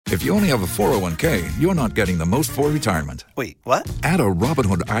If you only have a 401k, you're not getting the most for retirement. Wait, what? Add a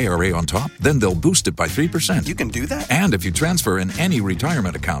Robinhood IRA on top, then they'll boost it by 3%. You can do that? And if you transfer in any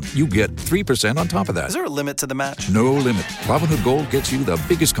retirement account, you get 3% on top of that. Is there a limit to the match? No limit. Robinhood Gold gets you the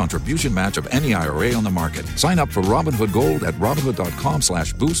biggest contribution match of any IRA on the market. Sign up for Robinhood Gold at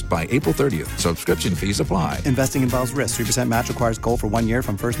Robinhood.com/boost by April 30th. Subscription fees apply. Investing involves risk. 3% match requires gold for 1 year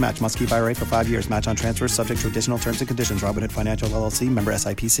from first match. Must keep IRA for 5 years. Match on transfers subject to additional terms and conditions. Robinhood Financial LLC, member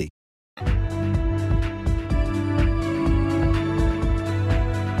SIPC.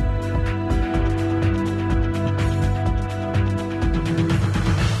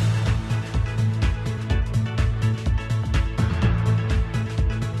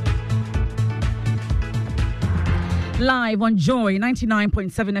 Live on Joy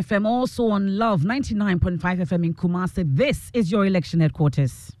 99.7 FM, also on Love 99.5 FM in Kumasi. This is your election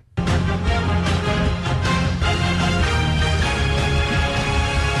headquarters.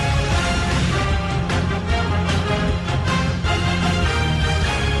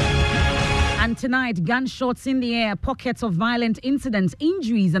 And tonight, gunshots in the air, pockets of violent incidents,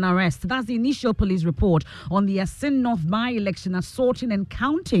 injuries and arrests. That's the initial police report on the Assin North by-election as sorting and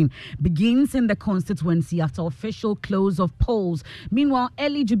counting begins in the constituency after official close of polls. Meanwhile,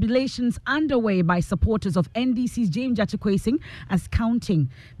 early jubilations underway by supporters of NDC's Gyakye Quayson as counting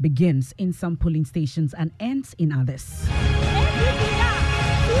begins in some polling stations and ends in others.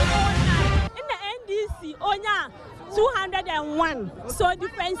 In the NDC, 201. So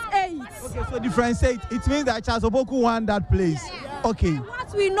difference 8. Okay, so difference 8. It means that Charles Oboku won that place. Okay. And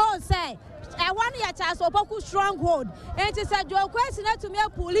what we know, say, I want your Charles Oboku stronghold. And it said, your question to me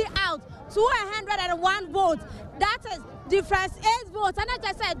pulling out 201 votes. That is difference 8 votes. And I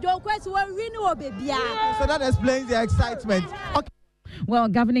just said, your question will win, baby. So that explains the excitement. Okay. Well,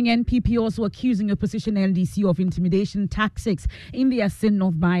 governing NPP also accusing opposition LDC of intimidation tactics in the Assin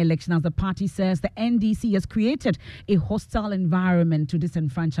North by-election as the party says the NDC has created a hostile environment to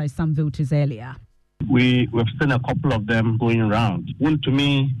disenfranchise some voters earlier. We've seen a couple of them going around. One to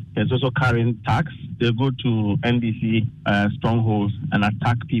me is also carrying tax. They go to NDC strongholds and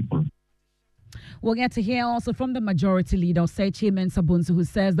attack people. We'll get to hear also from the majority leader, Chairman Sabunsu, who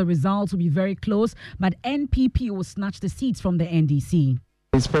says the results will be very close, but NPP will snatch the seats from the NDC.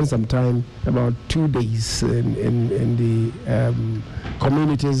 We spent some time, about 2 days, in the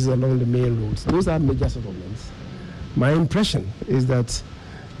communities along the main roads. Those are major settlements. My impression is that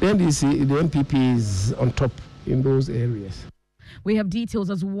the NPP is on top in those areas. We have details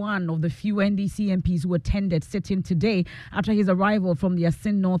as one of the few NDC MPs who attended sitting today after his arrival from the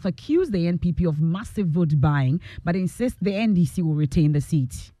Assin North accused the NPP of massive vote buying, but insists the NDC will retain the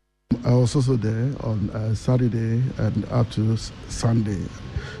seat. I was also there on Saturday and up to Sunday.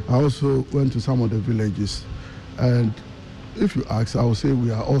 I also went to some of the villages, and if you ask, I would say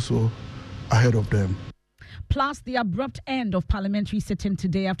we are also ahead of them. Plus, the abrupt end of parliamentary sitting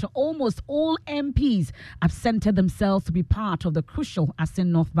today after almost all MPs absented themselves to be part of the crucial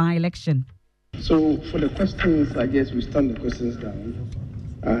Assin North by-election. So, for the questions, I guess we stand the questions down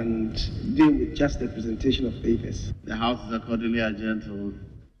and deal with just the presentation of papers. The House is accordingly adjourned till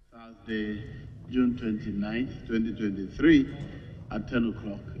Thursday, June 29th, 2023 at 10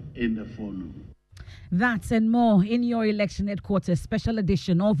 o'clock in the forenoon. That and more in your election headquarters special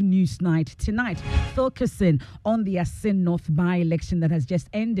edition of Newsnight tonight, focusing on the Assin North by-election that has just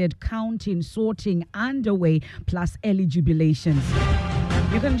ended, counting, sorting underway, plus early jubilations.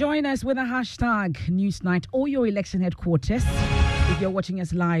 You can join us with a hashtag Newsnight or your election headquarters if you're watching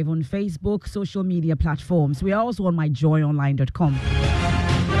us live on Facebook, social media platforms. We are also on myjoyonline.com.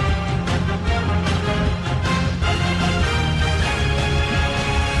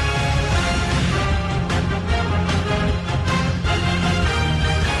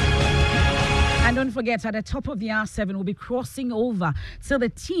 And don't forget, at the top of the hour 7, we'll be crossing over. So the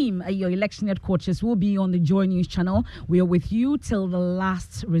team at your election headquarters will be on the Joy News channel. We are with you till the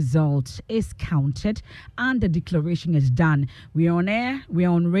last result is counted and the declaration is done. We are on air, we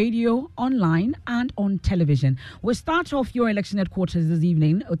are on radio, online, and on television. We'll start off your election headquarters this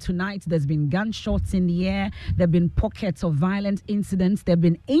evening. Tonight, there's been gunshots in the air. There have been pockets of violent incidents. There have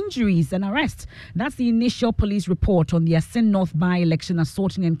been injuries and arrests. That's the initial police report on the Assin North by-election as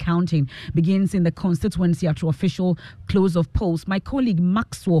sorting and counting begins in in the constituency after official close of polls. My colleague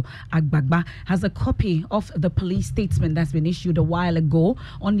Maxwell Agbagba has a copy of the police statement that's been issued a while ago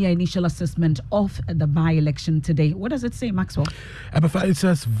on the initial assessment of the by-election today. What does it say, Maxwell? It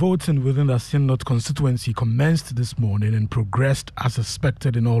says voting within the Assin North constituency commenced this morning and progressed as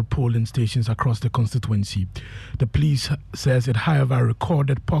expected in all polling stations across the constituency. The police says it, however,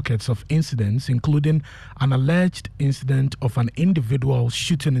 recorded pockets of incidents, including an alleged incident of an individual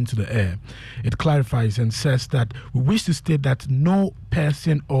shooting into the air. It clarifies and says that we wish to state that no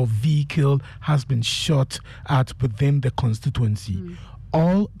person or vehicle has been shot at within the constituency.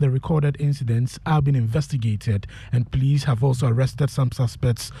 All the recorded incidents are being investigated, and police have also arrested some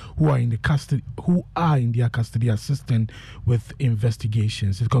suspects who are in their custody assisting with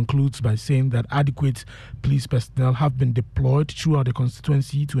investigations. It concludes by saying that adequate police personnel have been deployed throughout the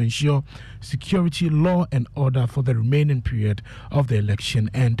constituency to ensure security, law and order for the remaining period of the election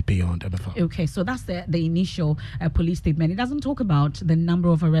and beyond. Okay, so that's the initial police statement. It doesn't talk about the number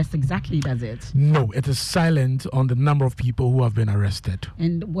of arrests exactly, does it? No, it is silent on the number of people who have been arrested.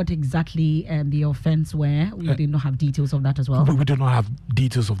 And what exactly the offense were? We did not have details of that as well. We do not have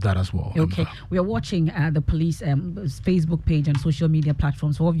details of that as well. Okay. We are watching the police Facebook page and social media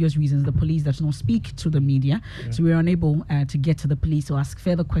platforms. For obvious reasons, the police does not speak to the media. Yeah. So we are unable to get to the police to ask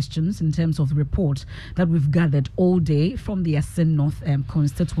further questions in terms of the report that we've gathered all day from the Assin North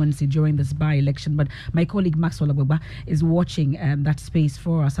constituency during this by-election. But my colleague Maxwell Agbagba is watching that space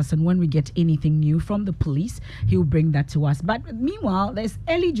for us. And when we get anything new from the police, he'll bring that to us. But meanwhile, there's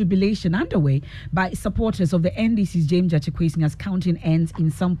early jubilation underway by supporters of the NDC's Gyakye Quayson as counting ends in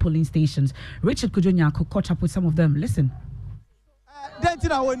some polling stations. Richard Kujonyako caught up with some of them. Listen. As I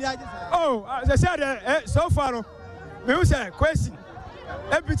said, so far, we say Quayson.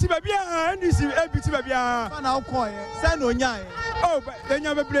 NDC, oh, but then you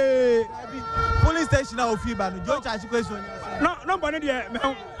have a play police station of FIBA. Gyakye Quayson. No, but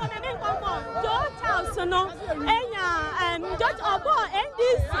Judge Obo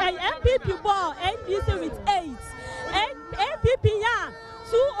MPP ball NDC with 8. MPP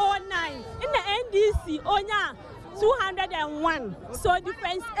 209. In the NDC onya 201. So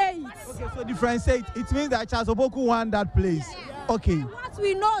difference 8. Okay, so difference 8. It means that Charles Oboku won that place. Okay. What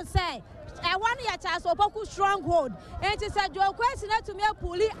we know, say, I want your Charles Oboku stronghold. And it said your question to me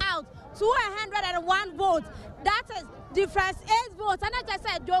pull it out 201 votes. That is difference 8 votes. And I just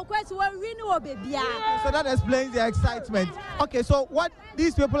said your question will renew, baby. So that explains the excitement. Okay, so what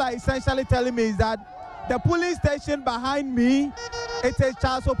these people are essentially telling me is that the police station behind me, it is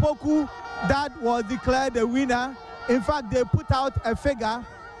Charles Opoku that was declared the winner. In fact, they put out a figure.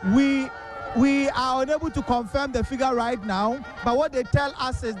 We are unable to confirm the figure right now, but what they tell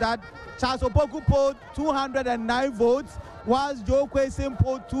us is that Charles Opoku polled 209 votes, whilst Gyakye Quayson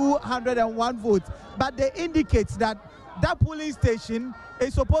polled 201 votes. But they indicate that polling station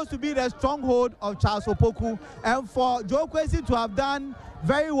is supposed to be the stronghold of Charles Opoku, and for Gyakye Quayson to have done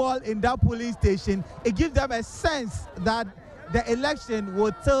very well in that polling station, it gives them a sense that the election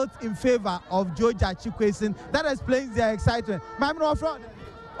will tilt in favor of Gyakye Quayson. That explains their excitement.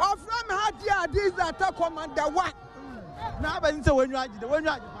 This attack commander one. Now, but when you are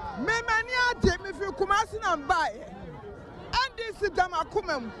me feel Kumasi and buy. NDC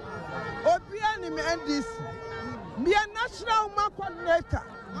Damakumem. Obiani me NDC. Be a national map coordinator.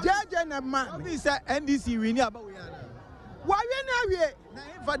 Judge and a man. This NDC we need about. Why we know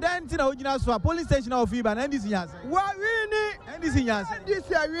for then to original so police station of FIBA and NDC Yans. Why we need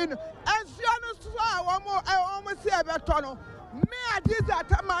NDC win. And Siano saw I almost say about Tono. Me a this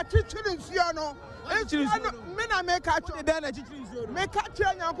at my teaching Siano. Me na make a then a teaching make a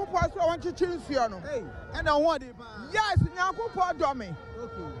chain Yanko so want to teaching Siano. And I want it. Yes, Yanko dummy.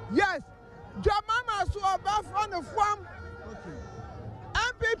 Okay. Yes. Your mama saw about from the farm.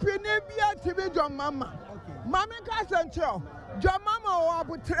 MPP Nebia TV John Mama. Mammy Cassancho, John Mama or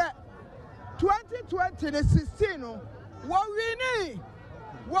 2020 the 16. What we need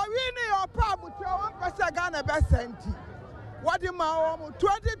or Pablo 1% Ghana best senti. What the Mao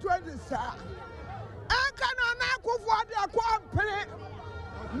 2020 sir. And can I go for the company?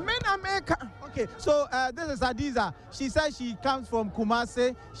 Okay, so this is Adiza. She says she comes from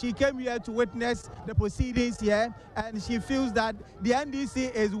Kumasi. She came here to witness the proceedings here, and she feels that the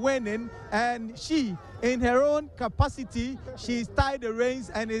NDC is winning, and she, in her own capacity, she's tied the reins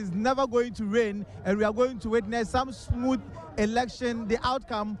and is never going to reign, and we are going to witness some smooth election. The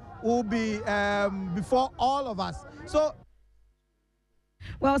outcome will be before all of us. So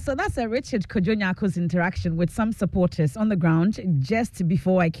Well, so that's a Richard Kojo-Nyako's interaction with some supporters on the ground just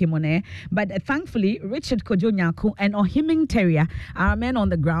before I came on air. But thankfully, Richard Kojo-Nyako and Ohiming Terrier are men on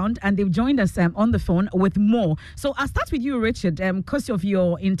the ground, and they've joined us on the phone with more. So I'll start with you, Richard, because of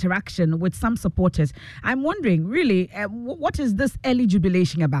your interaction with some supporters. I'm wondering, really, what is this early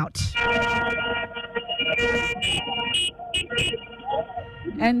jubilation about?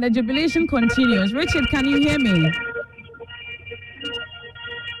 And the jubilation continues. Richard, can you hear me?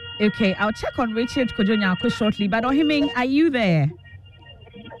 Okay, I'll check on Richard Kojo-Nyako shortly. But Ohiming, are you there?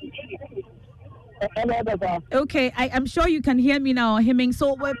 Okay, I'm sure you can hear me now, Ohiming.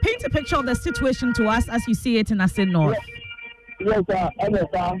 So paint a picture of the situation to us as you see it in Assin North. Yes,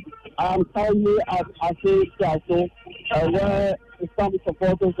 I'm currently at Assin, where some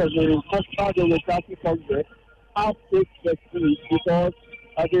supporters of the National Democratic Congress have taken the street because,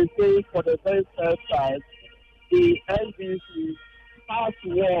 as they say, for the very first time, the NDC has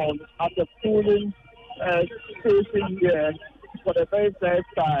won at the polling station here for the very first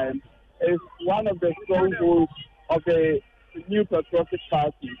time. Is one of the strongholds of the New Patriotic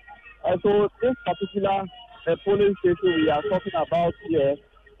Party. And so this particular polling station we are talking about here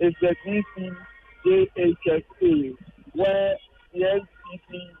is the DCJHSA, where the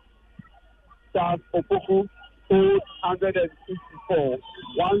NCP Charles Opoku hold 164,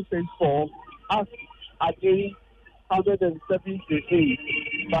 as against 178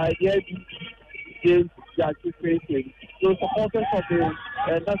 by the NDC Gyakye Quayson. So supporters of the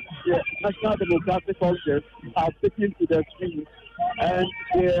National Democratic Congress have taken to the streets, and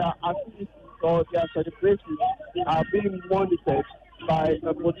their activities or their celebrations are being monitored by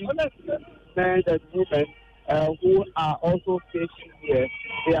police men and women who are also stationed here.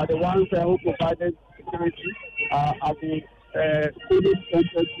 They are the ones who provided security at the polling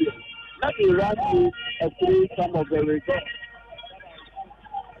centers here. Let me run through some of the results.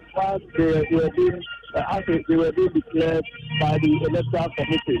 But they were being declared by the Electoral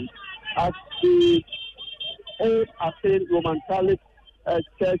Commission at the old Assin Roman Catholic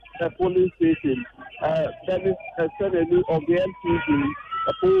Church polling station. Dennis Senelu of the NPP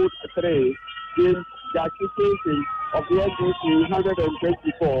polled 3, James Gyakye Quayson of the NPP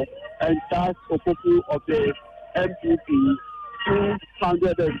 124, and Charles Opoku of the NPP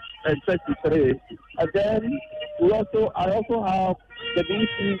 233. And then I also have the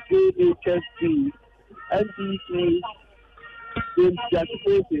DCJHSC, NDC, James Gyakye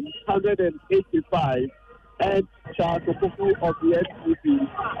Quayson 185, and Charles Opoku of the NPP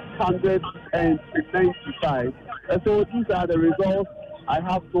 195. And so these are the results I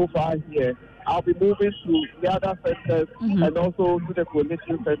have so far here. I'll be moving to the other centers and also to the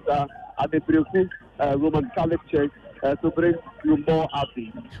coalition center at the Breku Roman Catholic Church to bring you more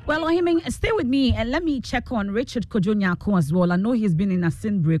updates. Well, Ohiming, stay with me and let me check on Richard Kojo-Nyako as well. I know he's been in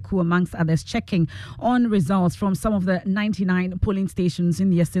Assin Breku, amongst others, checking on results from some of the 99 polling stations in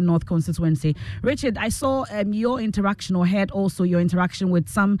the Assin North constituency. Richard, I saw your interaction, or heard also your interaction with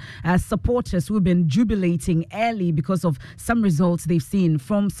some supporters who've been jubilating early because of some results they've seen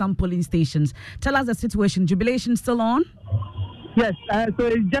from some polling stations. Tell us the situation. Jubilation still on? Yes, so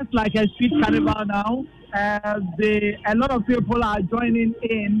it's just like a street carnival now. A lot of people are joining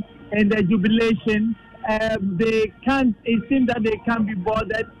in the jubilation. It seems that they can't be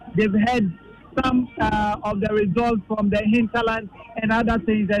bothered. They've heard some of the results from the hinterland and other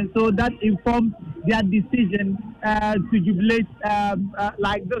things, and so that informs their decision to jubilate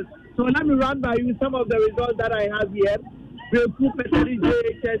like this. So let me run by you some of the results that I have here. Breku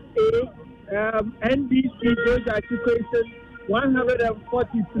JHSA, NBC Gyakye Quayson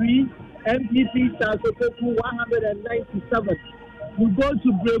 143. MPP Charles Opoku 197. We go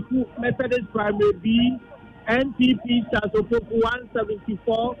to Breku Methodist Primary B, NPP Charles Opoku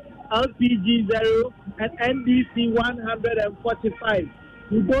 174, LPG 0, and NDC 145.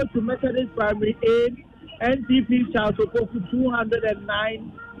 We go to Methodist Primary A, NPP Charles Opoku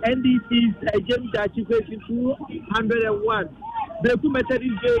 209, NDC's James Gyakye Quayson 201. Breku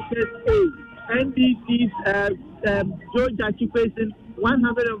Methodist JHSA, NDC's Joe Gyakye Quayson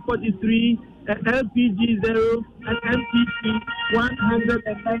 143, LPG 0, and MPP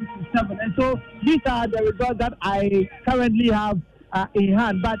 197. And so these are the results that I currently have in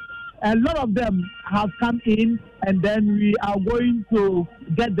hand. But a lot of them have come in, and then we are going to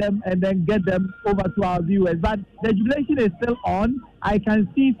get them and then get them over to our viewers. But the jubilation is still on. I can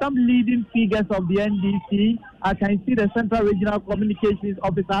see some leading figures of the NDC. I can see the Central Regional Communications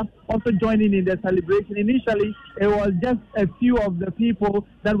Officer also joining in the celebration. Initially, it was just a few of the people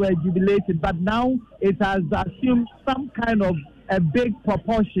that were jubilated, but now it has assumed some kind of a big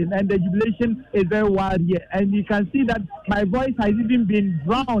proportion, and the jubilation is very wild here. And you can see that my voice has even been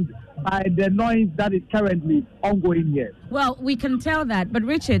drowned by the noise that is currently ongoing here. Well, we can tell that. But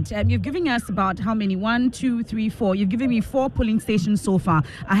Richard, you've given us about how many? 1, 2, 3, 4. You've given me 4 polling stations so far.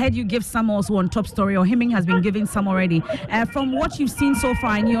 I heard you give some also on Top Story, or Hemming has been giving some already. From what you've seen so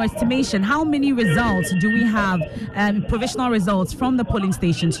far, in your estimation, how many results do we have, provisional results from the polling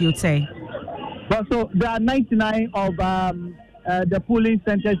stations, you'd say? Well, so there are 99 of the polling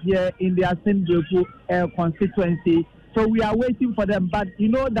centers here in the Assin constituency. So we are waiting for them. But you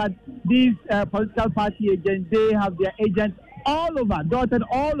know that these political party agents, they have their agents all over, dotted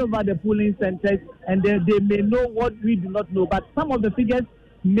all over the polling centers, and they may know what we do not know. But some of the figures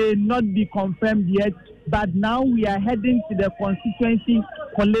may not be confirmed yet. But now we are heading to the constituency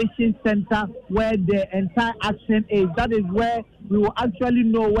collation center where the entire action is. That is where we will actually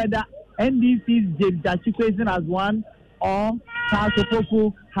know whether NDC's Gyakye Quayson has won or Charles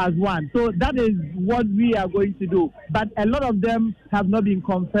Opoku has won. So that is what we are going to do. But a lot of them have not been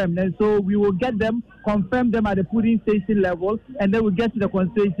confirmed. And so we will get them, confirm them at the polling station level, and then we'll get to the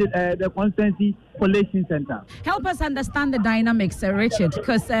constituency collation center. Help us understand the dynamics, Richard,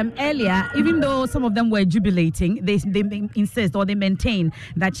 because earlier, even though some of them were jubilating, they insist or they maintain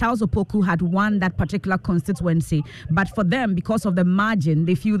that Charles Opoku had won that particular constituency. But for them, because of the margin,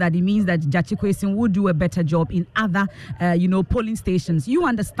 they feel that it means that Gyakye Quayson would do a better job in other, polling stations. You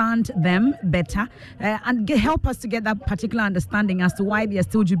understand them better and help us to get that particular understanding as to why they are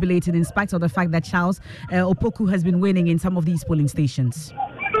still jubilating in spite of the fact that Charles Opoku has been winning in some of these polling stations.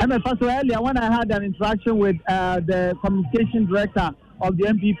 First earlier, when I had an interaction with the communication director of the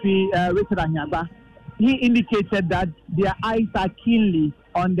MPP, Richard Anyaba, he indicated that their eyes are keenly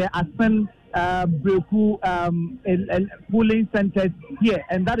on the Assin Breku polling centers here,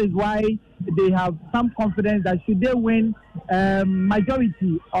 and that is why they have some confidence that should they win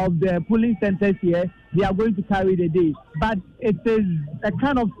majority of the polling centers here, they are going to carry the day. But it is a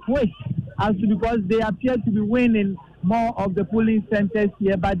kind of twist as to because they appear to be winning more of the polling centers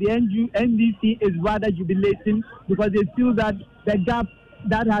here, but the NDC is rather jubilating because they feel that the gap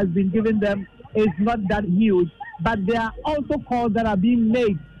that has been given them is not that huge. But there are also calls that are being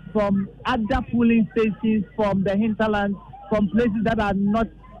made from other polling stations, from the hinterland, from places that are not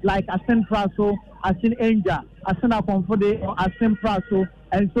like Assin Praso, Assin Enja, Assin Akonfode, or Assin Praso,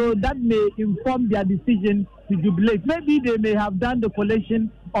 and so that may inform their decision to jubilate. Maybe they may have done the collation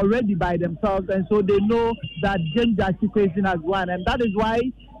already by themselves, and so they know that Gyakye Quayson has won, and that is why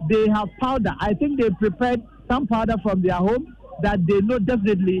they have powder. I think they prepared some powder from their home that they know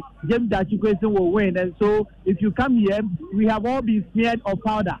definitely Gyakye Quayson will win. And so if you come here, we have all been smeared of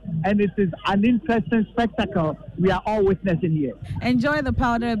powder, and it is an interesting spectacle we are all witnessing here. Enjoy the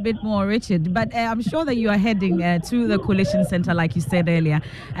powder a bit more, Richard. But I'm sure that you are heading to the collation center, like you said earlier.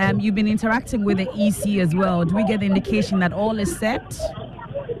 You've been interacting with the EC as well. Do we get the indication that all is set?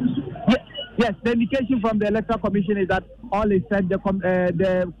 Yes, the indication from the Electoral Commission is that all is set.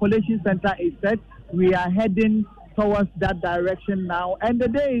 The collation center is set. We are heading towards that direction now, and the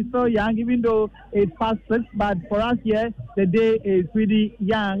day is so young, even though it's past 6, but for us here the day is pretty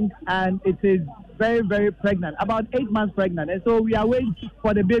young, and it is very, very pregnant, about 8 months pregnant, and so we are waiting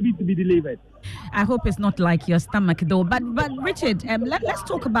for the baby to be delivered. I hope it's not like your stomach though. But Richard, let's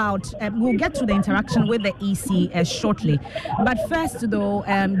talk about, we'll get to the interaction with the EC shortly. But first though,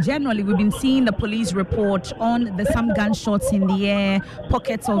 generally we've been seeing the police report on some gunshots in the air,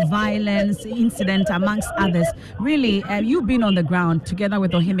 pockets of violence, incident amongst others. Really, you've been on the ground together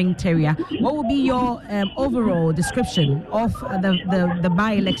with Ohiming Terrier. What will be your overall description of the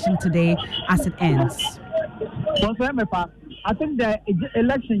by-election today as it ends? Well, I think the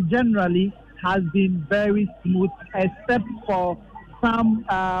election generally has been very smooth, except for some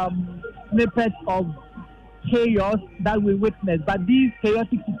snippets of chaos that we witnessed. But these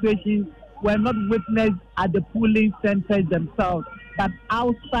chaotic situations were not witnessed at the polling centers themselves, but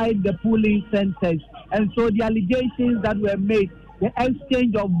outside the polling centers. And so the allegations that were made, the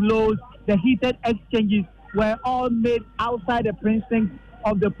exchange of blows, the heated exchanges were all made outside the precincts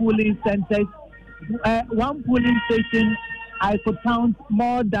of the polling centers. One polling station, I could count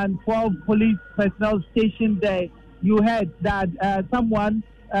more than 12 police personnel stationed there. You heard that someone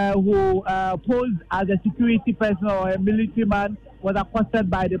who posed as a security person or a military man was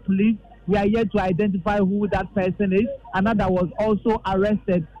accosted by the police. We are yet to identify who that person is. Another was also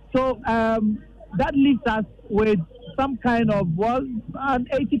arrested. So that leaves us with some kind of, an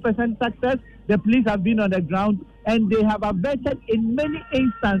 80% success. The police have been on the ground, and they have averted in many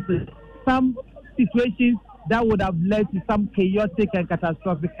instances some situations that would have led to some chaotic and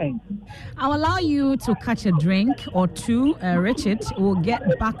catastrophic end. I'll allow you to catch a drink or two, Richard. We'll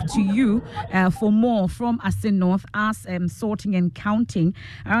get back to you for more from Assin North as sorting and counting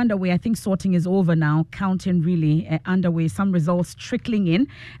are underway. I think sorting is over now, counting really underway. Some results trickling in,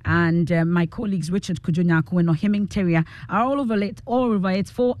 and my colleagues Richard Kujunyako and Ohiming Terrier are all over it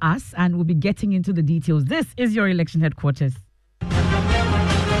for us, and we'll be getting into the details. This is your election headquarters.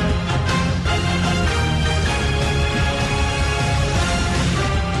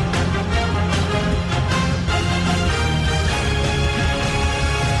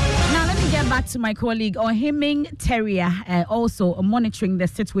 Back to my colleague Ohiming Terrier, also monitoring the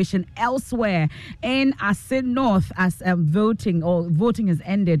situation elsewhere in Assin North as voting has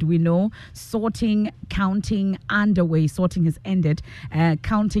ended. We know sorting, counting underway. Sorting has ended,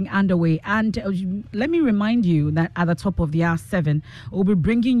 counting underway. And let me remind you that at the top of the hour 7, we'll be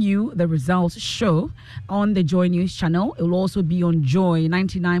bringing you the results show on the Joy News channel. It will also be on Joy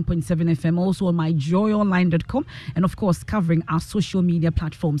 99.7 FM, also on myjoyonline.com, and of course covering our social media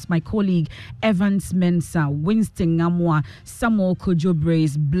platforms. My colleague Evans Mensah, Winston Ngamwa, Samuel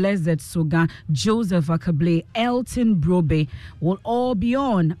Kojo-Brace, Blessed Soga, Joseph Akable, Elton Brobe will all be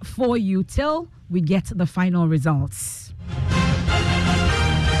on for you till we get the final results.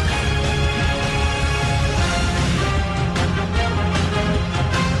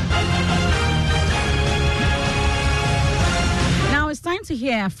 It's time to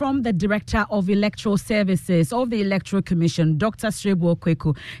hear from the Director of Electoral Services of the Electoral Commission, Dr. Gyakye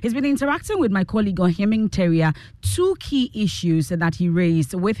Quayson. He's been interacting with my colleague Ohiming Terrier. Two key issues that he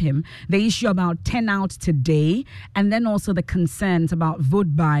raised with him: the issue about turnout today, and then also the concerns about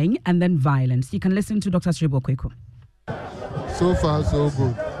vote buying and then violence. You can listen to Dr. Gyakye Quayson. So far, so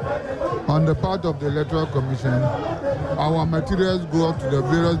good. On the part of the Electoral Commission, our materials go up to the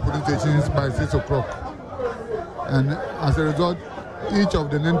various police stations by 6 o'clock. And as a result, each of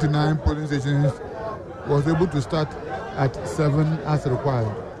the 99 polling stations was able to start at 7 as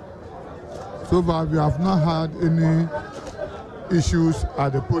required. So far, we have not had any issues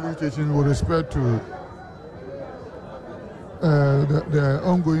at the polling station with respect to the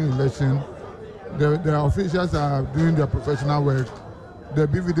ongoing election. The officials are doing their professional work. The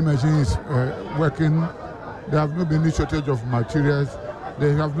BVD machine is working. There have not been any shortage of materials.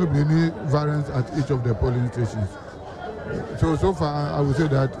 There have not been any variance at each of the polling stations. So far, I would say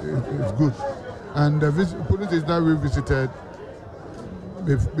that it's good. And the polling stations that we visited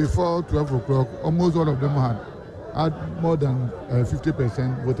before 12 o'clock, almost all of them had more than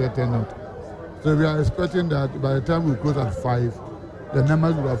 50% voter turnout. So we are expecting that by the time we close at 5, the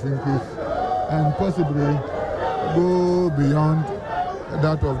numbers will have increased and possibly go beyond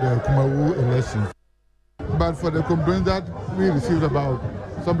that of the Kumawu elections. But for the complaints that we received about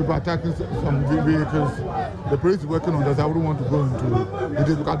some people attacking some vehicles, the police is working on that. I wouldn't want to go into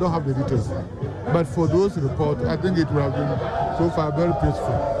details because I don't have the details. But for those reports, I think it would have been so far very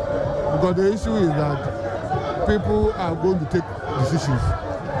peaceful. Because the issue is that people are going to take decisions,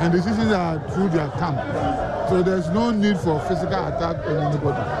 and decisions are through their camp. So there's no need for physical attack on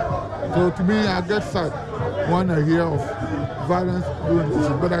anybody. So to me, I get sad when I hear of violence during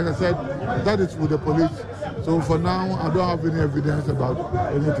decisions. But as I said, that is with the police. So for now, I don't have any evidence about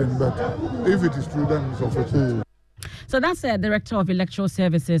anything, but if it is true, then it's official. So that's the Director of Electoral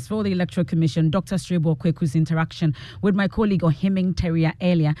Services for the Electoral Commission, Dr. Gyakye Quayson's interaction with my colleague Ohiming Terrier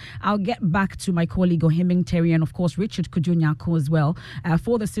earlier. I'll get back to my colleague Ohiming Terrier and, of course, Richard Kujunyako as well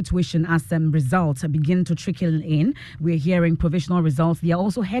for the situation as results begin to trickle in. We're hearing provisional results. They are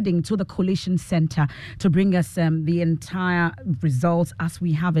also heading to the Collation Center to bring us the entire results as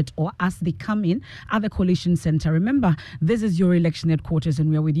we have it or as they come in at the Collation Center. Remember, this is your election headquarters and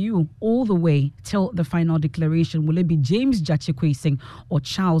we're with you all the way till the final declaration. Will it be James Gyakye Quayson or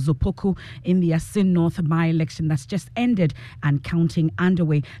Charles Opoku in the Assin North by-election that's just ended and counting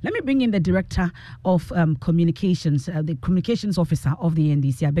underway? Let me bring in the Director of Communications, the Communications Officer of the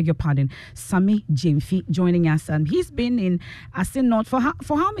NDC, I beg your pardon, Sami Gyamfi, joining us. And he's been in Assin North for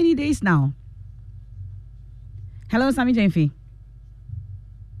how many days now? Hello, Sami Gyamfi.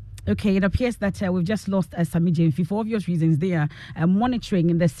 Okay, it appears that we've just lost Sami Gyamfi. For obvious reasons, they are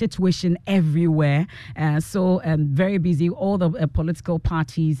monitoring the situation everywhere. So very busy. All the political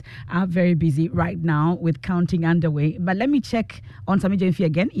parties are very busy right now with counting underway. But let me check on Sami Gyamfi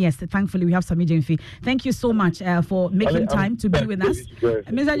again. Yes, thankfully we have Sami Gyamfi. Thank you so much for making time to be with us. Mr.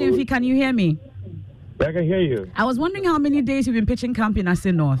 Gyamfi, can you hear me? I can hear you. I was wondering how many days you've been pitching camp in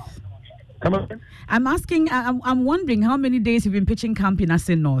Assin North. Come on. I'm wondering how many days you've been pitching camp in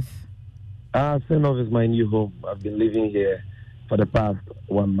Assin North. Assin North is my new home. I've been living here for the past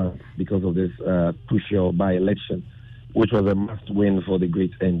 1 month because of this crucial by-election, which was a must-win for the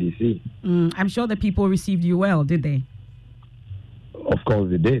great NDC. I'm sure the people received you well, did they? Of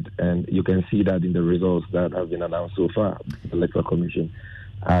course they did, and you can see that in the results that have been announced so far. The Electoral Commission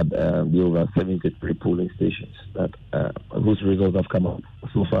had the over 73 polling stations that whose results have come up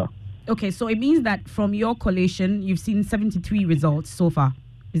so far. Okay, so it means that from your collation, you've seen 73 results so far.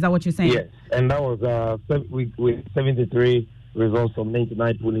 Is that what you're saying? Yes, and that was with 73 results from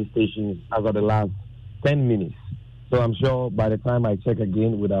 99 polling stations as of the last 10 minutes. So I'm sure by the time I check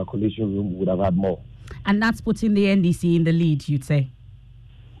again with our collation room, we would have had more. And that's putting the NDC in the lead, you'd say?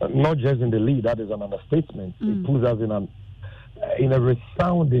 Not just in the lead, that is an understatement. It puts us in a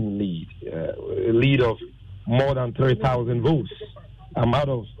resounding lead, a lead of more than 3,000 votes. I'm out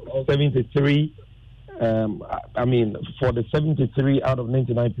of 73. For the 73 out of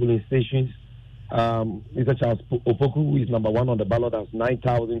 99 polling stations, Mr. Charles Opoku, who is number one on the ballot, has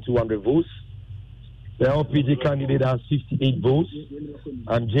 9,200 votes. The LPG candidate has 58 votes,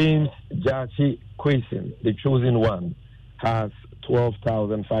 and James Gyakye Quayson, the chosen one, has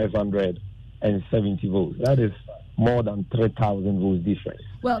 12,570 votes. That is more than 3,000 votes difference.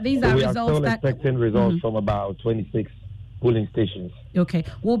 Well, these are results we are still expecting results from about 26 polling stations. Okay,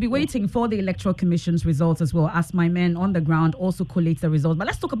 we'll be waiting for the Electoral Commission's results as well as my men on the ground also collate the results. But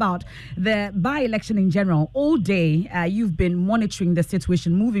let's talk about the by-election in general. All day, you've been monitoring the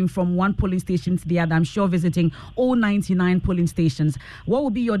situation, moving from one polling station to the other. I'm sure visiting all 99 polling stations. What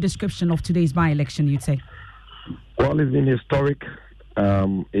will be your description of today's by-election, you'd say? Well, it's been historic.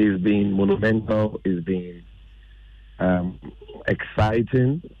 It's been monumental. It's been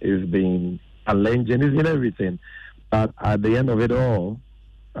exciting. It's been challenging. It's been everything. But at the end of it all,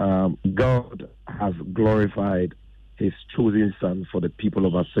 God has glorified his chosen son for the people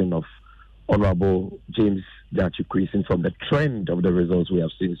of Assin of Honorable James Gyakye Quayson from the trend of the results we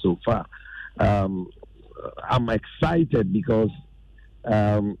have seen so far. I'm excited because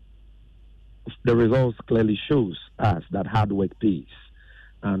the results clearly shows us that hard work pays.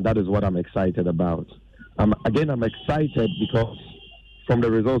 And that is what I'm excited about. I'm excited because from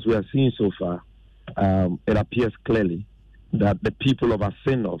the results we have seen so far, it appears clearly that the people of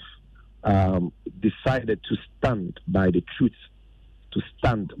Assin decided to stand by the truth, to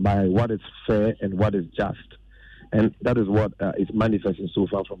stand by what is fair and what is just. And that is what is manifesting so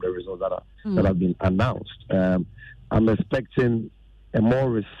far from the results that have been announced. I'm expecting a more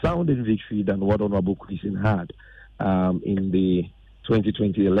resounding victory than what Honorable Quayson had in the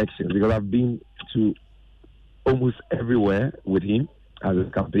 2020 elections, because I've been to almost everywhere with him as a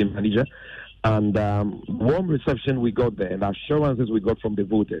campaign manager. And warm reception we got there and assurances we got from the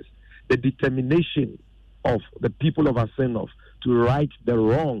voters, the determination of the people of Assin to right the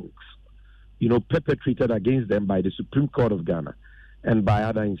wrongs, perpetrated against them by the Supreme Court of Ghana and by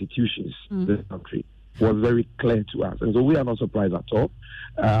other institutions in this country was very clear to us. And so we are not surprised at all.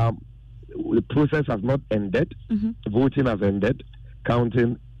 The process has not ended. Voting has ended.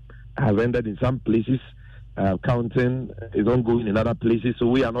 Counting has ended in some places. Counting is ongoing in other places, so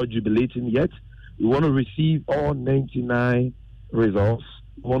we are not jubilating yet. We want to receive all 99 results.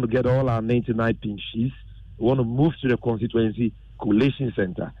 We want to get all our 99 pin sheets. We want to move to the constituency collation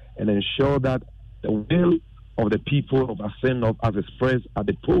center and ensure that the will of the people of Assin as expressed at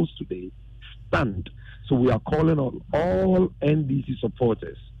the polls today stand. So we are calling on all NDC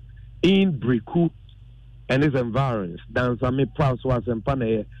supporters in Breku and its environs, Dansame, Prauswas, and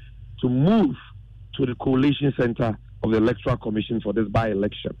Panay, to move to the coalition center of the Electoral Commission for this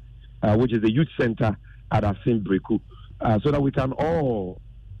by-election, which is the youth center at Assin Breku, so that we can all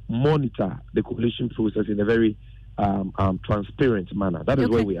monitor the coalition process in a very transparent manner. That is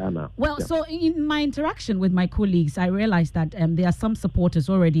where we are now. Well, so in my interaction with my colleagues, I realized that there are some supporters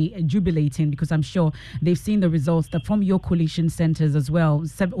already jubilating because I'm sure they've seen the results from your coalition centers as well.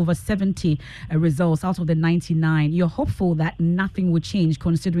 Over 70 results out of the 99. You're hopeful that nothing will change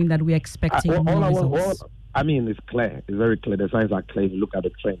considering that we're expecting more results? It's clear. It's very clear. The signs are clear. Look at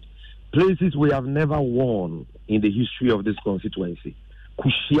the trend. Places we have never won in the history of this constituency.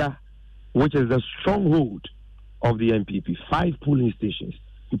 Kushia, which is the stronghold of the MPP, 5 polling stations.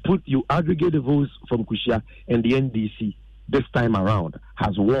 You aggregate the votes from Kushia, and the NDC this time around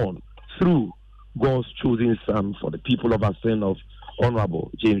has won through God's chosen son for the people of Assin of Honorable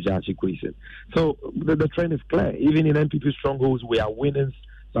James Gyakye Quayson. So the trend is clear. Even in MPP strongholds, we are winning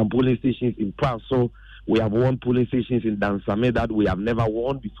some polling stations in Praso. We have won polling stations in Dansame that we have never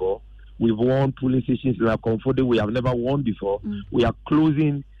won before. We've won polling stations in Akomfode we have never won before. We are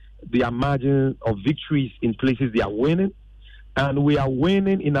closing their margin of victories in places they are winning. And we are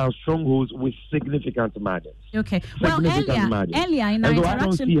winning in our strongholds with significant margins. Okay. Well, earlier in our interaction, I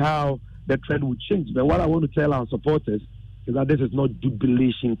don't see how the trend will change. But what I want to tell our supporters is that this is not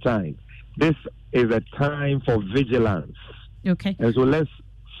jubilation time. This is a time for vigilance. Okay. And so let's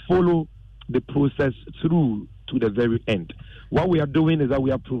follow the process through to the very end. What we are doing is that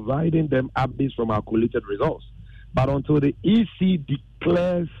we are providing them updates from our collated results. But until the EC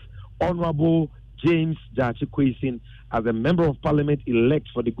declares Honorable James Gyakye Quayson as a member of parliament elect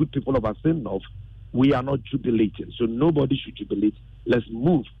for the good people of Assin North, we are not jubilating. So nobody should jubilate. Let's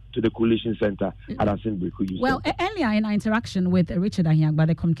move to the coalition center at Assin Breku. Well, earlier in our interaction with Richard Ahiagba,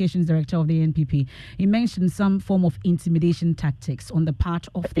 the communications director of the NPP, he mentioned some form of intimidation tactics on the part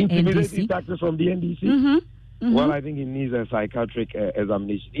of the intimidation NDC. Tactics from the NDC? Mm-hmm. Mm-hmm. Well, I think he needs a psychiatric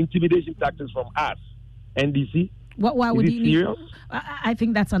examination. Intimidation tactics from us, NDC. Why would he need? I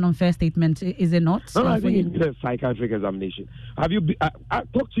think that's an unfair statement, is it not? No, I think he needs a psychiatric examination. Have you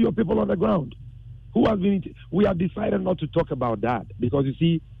talked to your people on the ground? Who has been? We have decided not to talk about that because you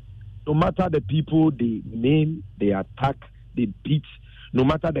see, no matter the people they name, they attack, they beat, no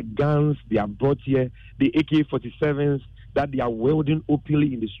matter the guns they are brought here, the AK-47s that they are wielding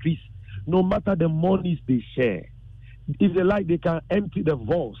openly in the streets, no matter the monies they share, if they like, they can empty the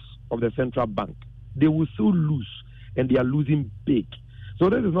vaults of the central bank. They will still lose, and they are losing big. So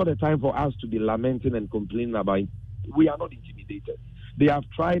this is not a time for us to be lamenting and complaining about it. We are not intimidated. They have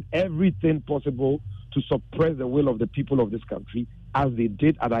tried everything possible to suppress the will of the people of this country, as they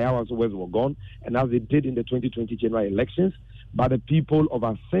did at Ayawa's West Wagon, and as they did in the 2020 general elections. But the people of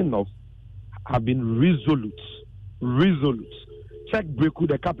Assin North have been resolute. Check Breku,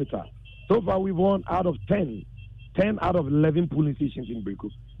 the capital. So far, we've won out of 10 out of 11 polling stations in Breku,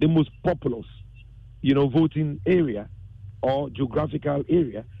 the most populous, voting area or geographical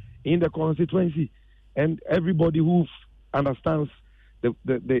area in the constituency. And everybody who understands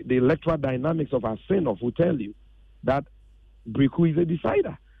the electoral dynamics of Assin North will tell you that Breku is a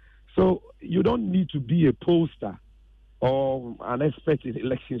decider. So you don't need to be a pollster or an expert in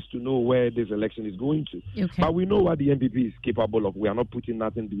elections to know where this election is going to. Okay. But we know what the NPP is capable of. We are not putting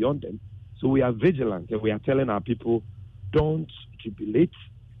nothing beyond them. So we are vigilant, and we are telling our people, don't jubilate.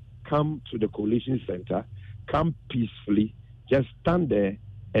 Come to the coalition center. Come peacefully. Just stand there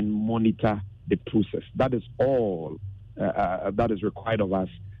and monitor the process. That is all that is required of us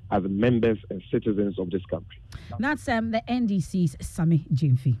as members and citizens of this country. That's the NDC's Sami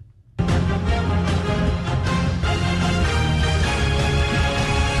Jimfi.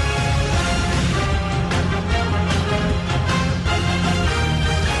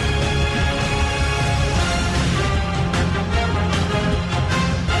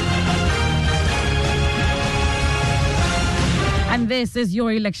 And this is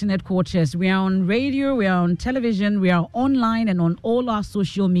your election headquarters. We are on radio, we are on television, we are online and on all our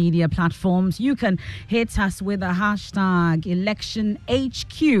social media platforms. You can hit us with the hashtag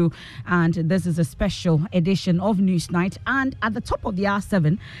ElectionHQ. And this is a special edition of Newsnight. And at the top of the hour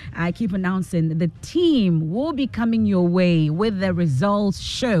 7, I keep announcing the team will be coming your way with the results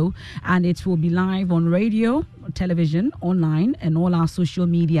show. And it will be live on radio, television, online, and all our social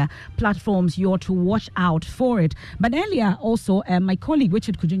media platforms. You ought to watch out for it. But earlier also, my colleague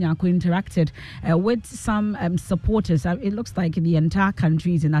Richard Kujunyako interacted with some supporters. It looks like the entire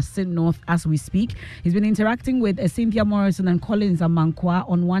country is in Assin North as we speak. He's been interacting with Cynthia Morrison and Collins Amankwa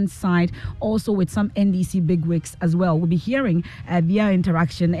on one side, also with some NDC bigwigs as well. We'll be hearing their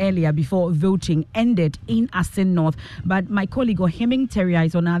interaction earlier before voting ended in Assin North. But my colleague Ohiming Teria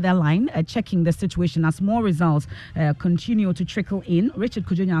is on the other line, checking the situation as more results continue to trickle in. Richard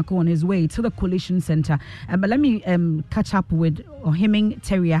Kujunyako on his way to the coalition center. But let me catch up with Ohiming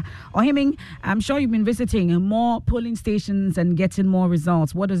Teria. Ohiming, I'm sure you've been visiting more polling stations and getting more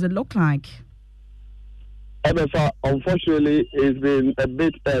results. What does it look like? Unfortunately, it's been a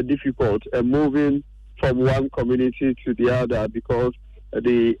bit difficult moving from one community to the other because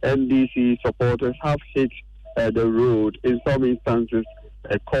the NDC supporters have hit the road in some instances,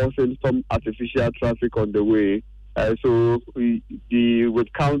 causing some artificial traffic on the way. So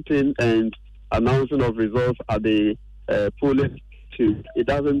with counting and announcing of results at the polling, it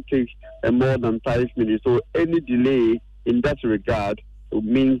doesn't take more than 5 minutes. So any delay in that regard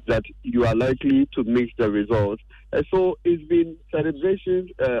means that you are likely to miss the results. So it's been celebrations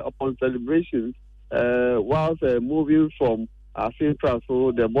upon celebrations whilst moving from Assin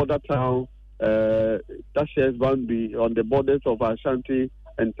Praso, the border town that shares boundary on the borders of Ashanti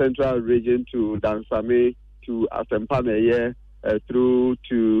and Central region, to Dansame, to Asempameye, through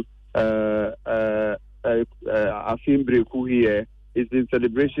to Assin Breku here. It's been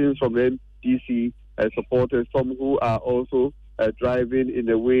celebrations from NDC supporters, some who are also driving in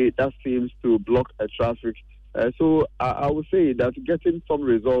a way that seems to block traffic. So I would say that getting some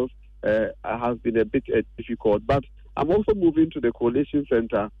results has been a bit difficult. But I'm also moving to the coalition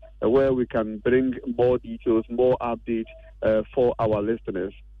center where we can bring more details, more updates for our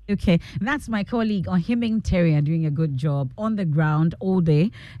listeners. Okay, that's my colleague Ohiming Terry doing a good job on the ground all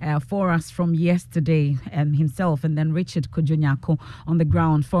day for us from yesterday himself, and then Richard Kojonyako on the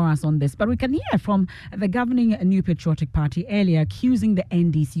ground for us on this. But we can hear from the governing New Patriotic Party earlier accusing the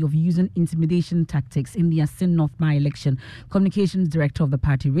NDC of using intimidation tactics in the Assin North by-election. Communications Director of the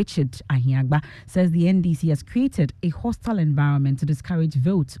party, Richard Ahiagba, says the NDC has created a hostile environment to discourage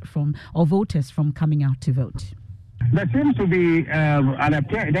voters from coming out to vote. There seems to be there's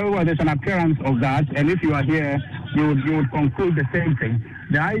an appearance of that, and if you are here, you would conclude the same thing.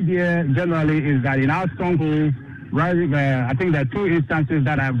 The idea generally is that in our strongholds, I think there are two instances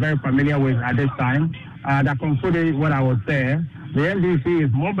that I'm very familiar with at this time that concluded when I was there. The NDC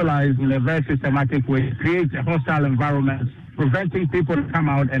is mobilized in a very systematic way to create a hostile environment, preventing people to come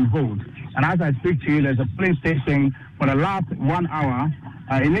out and vote. And as I speak to you, there's a police station for the last 1 hour.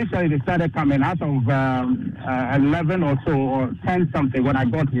 Initially, they started coming out of 11 or so, or 10 something when I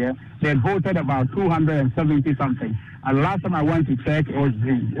got here. They had voted about 270 something. And last time I went to check, it was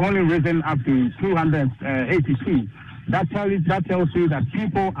only risen up to 282. That tells you that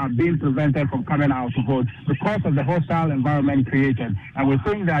people are being prevented from coming out to vote because of the hostile environment created. And we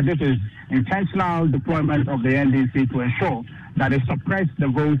think that this is intentional deployment of the NDC to ensure that they suppress the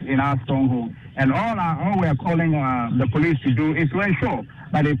vote in our stronghold. And all we are calling the police to do is to ensure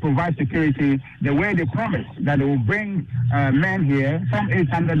that they provide security the way they promised, that they will bring men here, some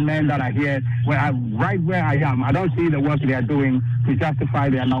 800 men that are here, right where I am. I don't see the work they are doing to justify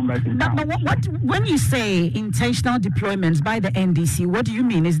their numbers in town. But when you say intentional deployments by the NDC, what do you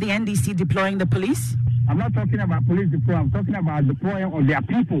mean? Is the NDC deploying the police? I'm not talking about police deployment. I'm talking about deploying of their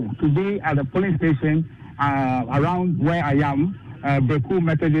people to be at the police station around where I am, Beku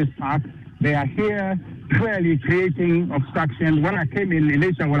Methodist Park. They are here clearly creating obstruction. When I came in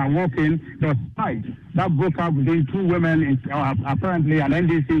Elisha, when I walked in, there was a fight that broke up between two women, apparently an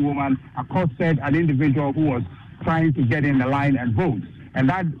NDC woman accosted an individual who was trying to get in the line and vote. And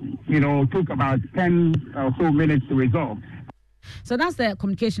that, took about 10 or so minutes to resolve. So that's the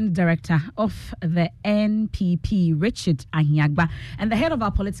communications director of the NPP, Richard Ahiagba, and the head of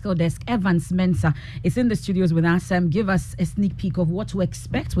our political desk, Evans Mensah, is in the studios with us. Give us a sneak peek of what to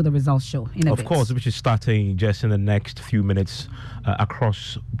expect with the results show in a bit. Of course, which is starting just in the next few minutes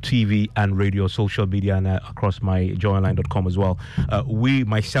across TV and radio, social media, and across my joyonline.com as well.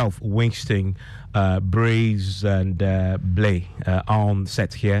 Myself, Winston, Braze and Blay on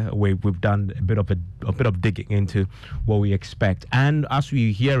set here. We've done a bit of digging into what we expect, and as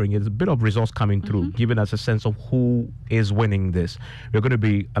we're hearing, there's a bit of results coming through, giving us a sense of who is winning this. We're going to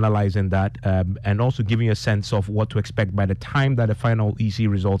be analyzing that and also giving you a sense of what to expect by the time that the final EC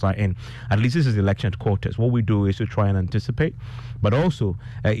results are in. At least this is the election quarters. What we do is to try and anticipate, but also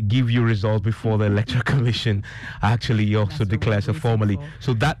give you results before the Electoral Commission actually also declares it formally.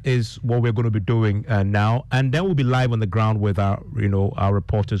 So that is what we're going to be doing now, and then we'll be live on the ground with our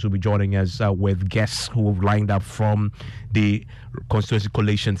reporters who will be joining us with guests who have lined up from the Constituency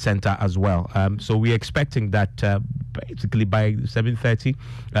Coalition Center as well. So we're expecting that basically by 7:30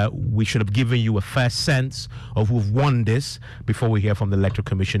 we should have given you a first sense of who've won this before we hear from the Electoral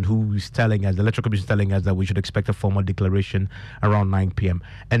Commission, the Electoral Commission is telling us that we should expect a formal declaration around 9 p.m.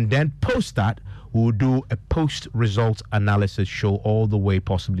 And then post that, we'll do a post-results analysis show all the way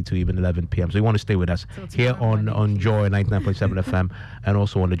possibly to even 11 p.m. So you want to stay with us here on Joy 99.7 FM and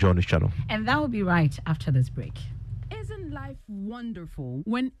also on the Joy News channel. And that will be right after this break. Isn't life wonderful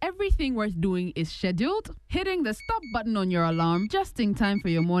when everything worth doing is scheduled? Hitting the stop button on your alarm just in time for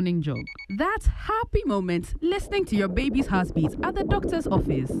your morning jog. That's happy moments listening to your baby's heartbeats at the doctor's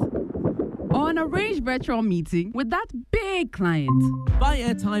office. Or an arranged virtual meeting with that big client. Buy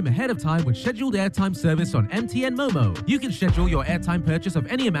airtime ahead of time with scheduled airtime service on MTN Momo. You can schedule your airtime purchase of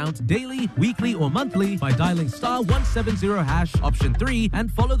any amount daily, weekly, or monthly by dialing *170# option 3 and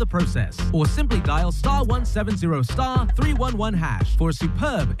follow the process. Or simply dial *170*311# for a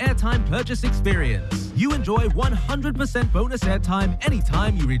superb airtime purchase experience. You enjoy 100% bonus airtime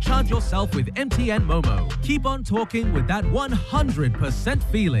anytime you recharge yourself with MTN Momo. Keep on talking with that 100%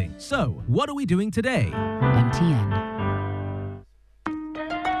 feeling. So, what are we doing today? MTN.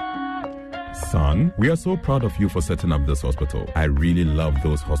 Son, we are so proud of you for setting up this hospital. I really love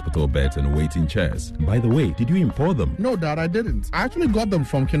those hospital beds and waiting chairs. By the way, did you import them? No, Dad, I didn't. I actually got them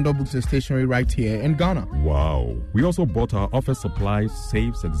from Kindle Books and Stationery right here in Ghana. Wow. We also bought our office supplies,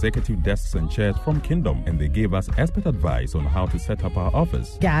 safes, executive desks and chairs from Kingdom, and they gave us expert advice on how to set up our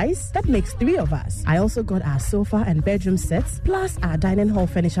office. Guys, that makes 3 of us. I also got our sofa and bedroom sets, plus our dining hall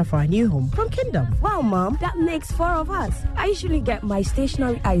furniture for our new home from Kingdom. Wow, Mom, that makes 4 of us. I usually get my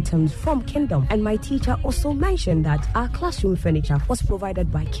stationery items from Kingdom, and my teacher also mentioned that our classroom furniture was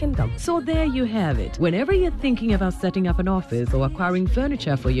provided by Kingdom. So there you have it. Whenever you're thinking about setting up an office or acquiring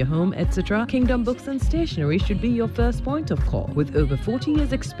furniture for your home, etc., Kingdom Books and Stationery should be your first point of call. With over 40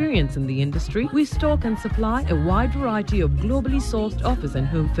 years experience in the industry, we stock and supply a wide variety of globally sourced office and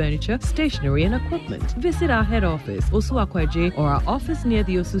home furniture, stationery and equipment. Visit our head office, Osu Akwaje, or our office near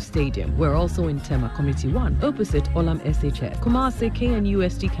the Osu Stadium. We're also in Tema Community 1, opposite Olam SHS, Kumasi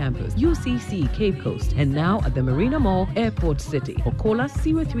KNUST campus, UCC Cape Coast, and now at the Marina Mall, Airport City. Or call us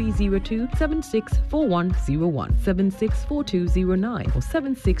 0302 764101, 764209, or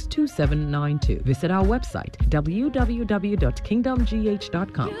 762792. Visit our website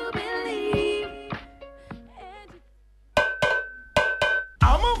www.kingdomgh.com.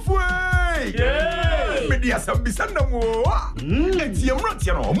 Media Sambisanda Moa. It's your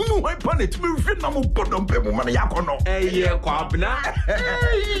Ratiano, Munu, I panic to be written on Podom Pemo Maniacono. Eh, Quabna.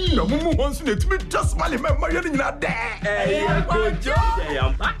 No Mumu wants to be just my memory in that day. Eh,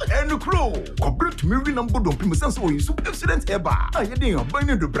 and the crow, complete to me in Bodom Pimus, so you super excellent ever. I didn't buy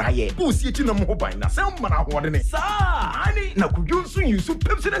the Braille. Who see it in a mobile, some man I want it. Sir, I need now could you soon use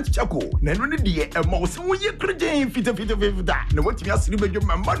super excellent Chaco. Then when the a mouse, when you're crying, fit of that. No, what you ask you, your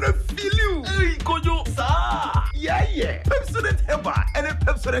mother feel you. Could you, sir? Yeah. Pepsodent Heba and a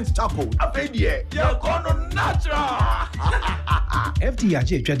Pepsodent Chaco. A idea. You're gonna natural.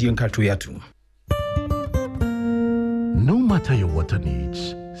 FDIJ Jadion Katuyatu. No matter your water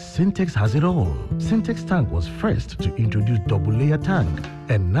needs, Syntex has it all. Syntex tank was first to introduce double layer tank,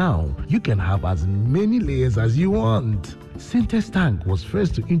 and now you can have as many layers as you want. Syntex tank was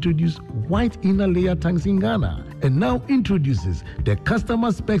first to introduce white inner layer tanks in Ghana, and now introduces the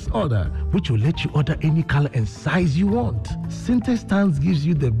customer specs order, which will let you order any color and size you want. Syntex tanks gives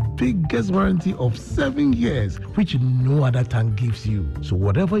you the biggest warranty of 7 years, which no other tank gives you. So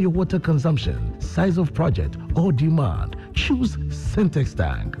whatever your water consumption, size of project, or demand, choose Syntex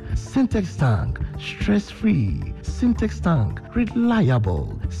tank. Syntex tank, stress-free. Syntex tank,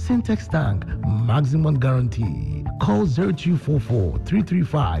 reliable. Syntex tank, maximum guarantee. Call 0244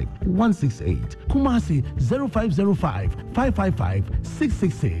 335 168, Kumasi 0505 555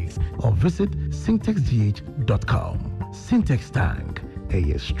 666, or visit syntexgh.com. Syntex tank, a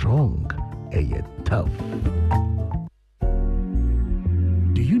year strong, a year tough.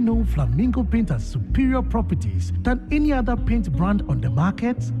 Do you know Flamingo paint has superior properties than any other paint brand on the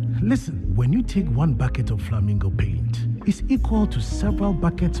market? Listen, when you take 1 bucket of Flamingo paint, it's equal to several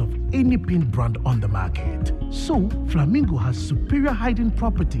buckets of any paint brand on the market. So, Flamingo has superior hiding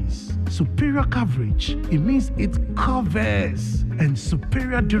properties, superior coverage, it means it covers, and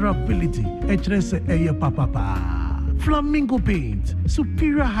superior durability. Flamingo paint,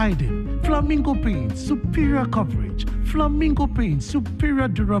 superior hiding. Flamingo paint, superior coverage. Flamingo paint, superior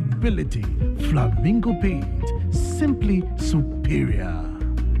durability. Flamingo paint, simply superior.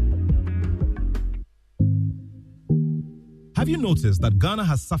 Have you noticed that Ghana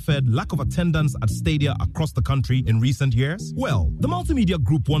has suffered lack of attendance at stadia across the country in recent years? Well, the Multimedia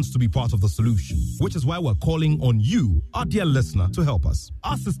Group wants to be part of the solution, which is why we're calling on you, our dear listener, to help us.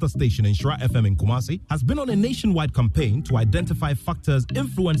 Our sister station, Inshira FM in Kumasi, has been on a nationwide campaign to identify factors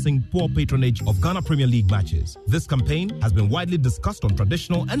influencing poor patronage of Ghana Premier League matches. This campaign has been widely discussed on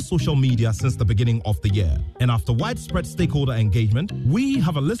traditional and social media since the beginning of the year. And after widespread stakeholder engagement, we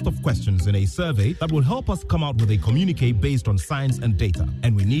have a list of questions in a survey that will help us come out with a communique based on science and data,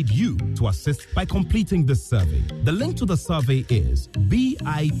 and we need you to assist by completing this survey. The link to the survey is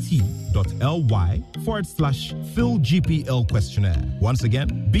bit.ly/PhilGPL questionnaire. Once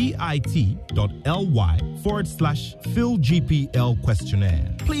again, bit.ly/PhilGPL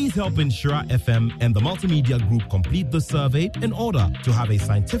questionnaire. Please help Inshira FM and the Multimedia Group complete the survey in order to have a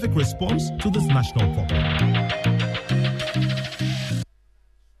scientific response to this national problem.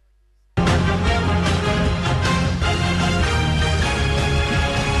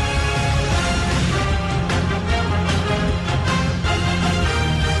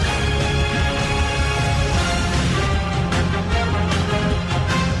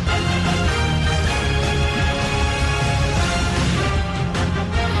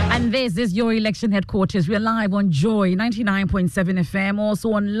 This is your election headquarters. We're live on Joy 99.7 FM,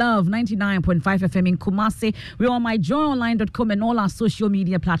 also on Love 99.5 FM in Kumasi. We're on myjoyonline.com and all our social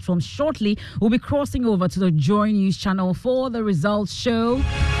media platforms. Shortly, we'll be crossing over to the Joy News channel for the results show.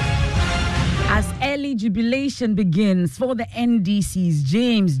 As early jubilation begins for the NDC's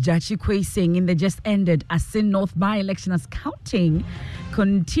James Gyakye Quayson in the just ended Assin North by-election as counting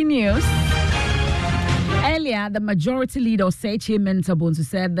continues. Earlier, the majority leader, Gyakye Quayson,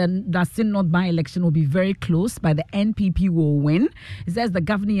 said that the Assin North by-election will be very close, but the NPP will win. He says the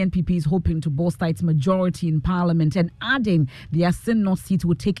governing NPP is hoping to bolster its majority in parliament, and adding the Assin North seat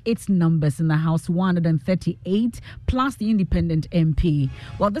will take its numbers in the House 138 plus the independent MP.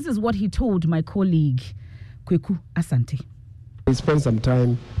 Well, this is what he told my colleague, Kweku Asante. We spent some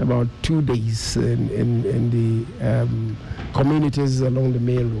time, about 2 days, in the communities along the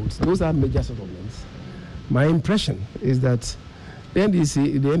main roads. Those are major settlements. My impression is that the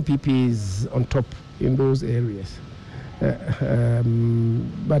NDC, the NPP is on top in those areas.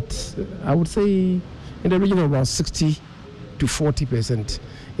 But I would say in the region of about 60 to 40%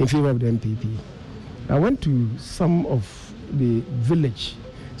 in favor of the NPP. I went to some of the village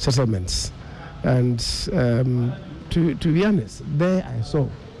settlements, and to be honest, there I saw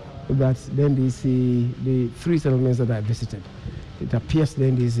that the NDC, the 3 settlements that I visited, it appears the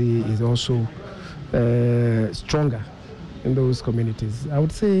NDC is also stronger in those communities. I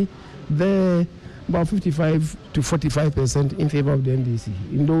would say they're about 55 to 45% in favor of the NDC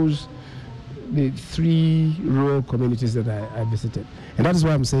in those the 3 rural communities that I visited. And that is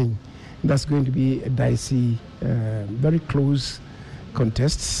why I'm saying that's going to be a dicey, very close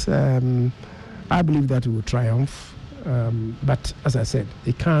contest. I believe that we will triumph. But as I said,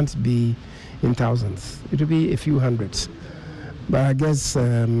 it can't be in thousands. It will be a few hundreds. But I guess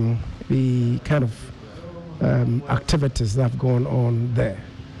the kind of activities that have gone on there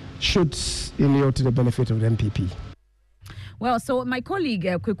should inure to the benefit of the MPP. Well, so my colleague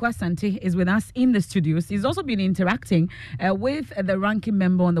Kweku Asante is with us in the studios. He's also been interacting with the ranking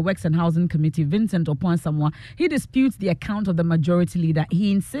member on the Works and Housing Committee, Vincent Oponsamwa. He disputes the account of the majority leader.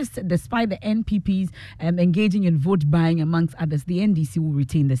 He insists, despite the NPPs engaging in vote buying amongst others, the NDC will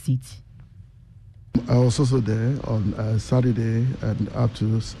retain the seat. I was also there on Saturday and up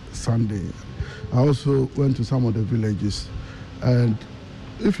to Sunday. I also went to some of the villages, and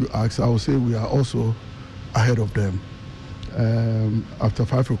if you ask, I would say we are also ahead of them. After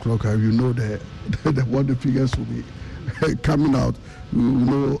 5 o'clock, you know what the figures will be coming out. We will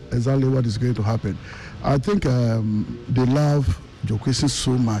know exactly what is going to happen. I think they love Quayson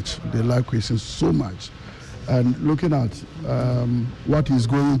so much. They like Quayson so much. And looking at what he's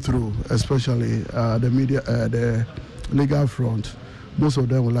going through, especially the media, the legal front, most of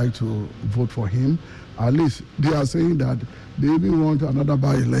them would like to vote for him. At least they are saying that they even want another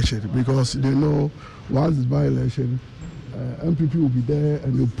by-election because they know once it's by-election, MPP will be there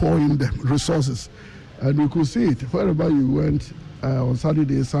and they'll pour in the resources. And you could see it. Wherever you went on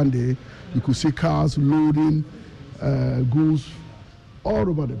Saturday, Sunday, you could see cars loading goods all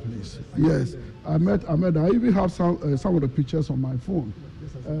over the place. Yes, I even have some of the pictures on my phone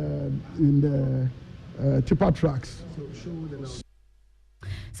in the tipper trucks.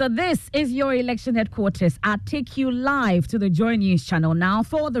 So this is your election headquarters. I'll take you live to the Joy News channel now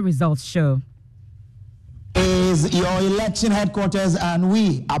for the results show. Is your election headquarters, and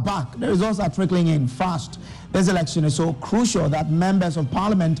we are back. The results are trickling in fast. This election is so crucial that members of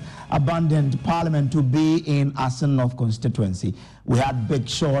parliament abandoned parliament to be in Assin North constituency. We had Big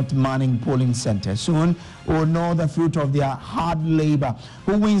Short Manning polling center. Soon we'll know the fruit of their hard labor.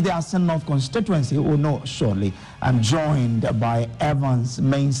 Who wins the Assin North constituency we'll know shortly. I'm joined by Evans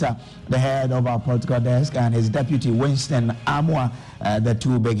Mensah, the head of our political desk, and his deputy Winston Amwa, the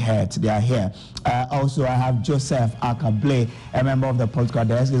 2 big heads. They are here. Also, I have Joseph Akable, a member of the political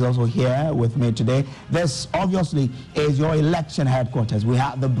desk, is also here with me today. This obviously is your election headquarters. We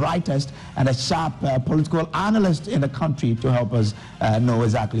have the brightest and the sharp political analyst in the country to help us know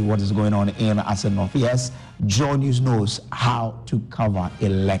exactly what is going on in Assin North. Yes, Joy News knows how to cover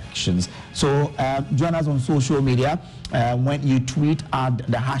elections. So join us on social media. When you tweet at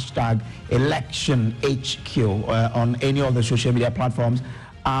the hashtag ElectionHQ on any of the social media platforms,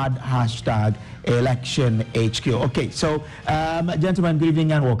 add hashtag ElectionHQ. Okay, so gentlemen, good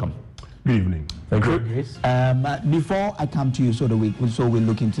evening and welcome. Good evening. Thank you. Before I come to you, so we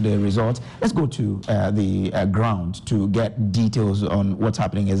look into the results, let's go to the ground to get details on what's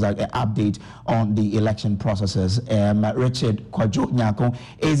happening, is like an update on the election processes. Richard Kwajo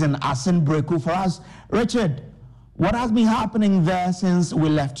is in Assin Breku for us. Richard, what has been happening there since we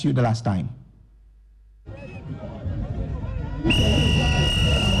left you the last time?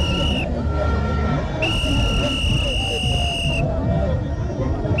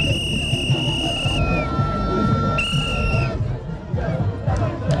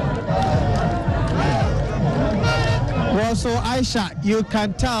 Well, so Aisha, you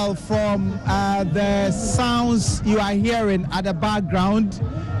can tell from the sounds you are hearing at the background,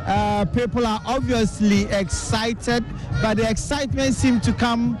 people are obviously excited, but the excitement seems to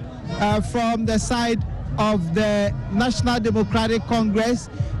come from the side of the National Democratic Congress.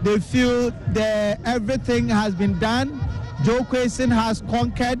 They feel that everything has been done. Gyakye Quayson has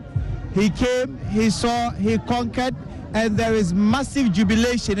conquered. He came, he saw, he conquered, and there is massive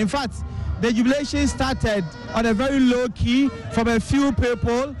jubilation. In fact, the jubilation started on a very low key from a few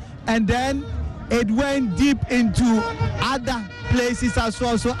people, and then it went deep into other places as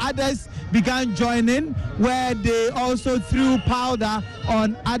well. So others began joining, where they also threw powder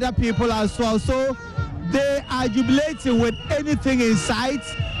on other people as well. So they are jubilating with anything in sight.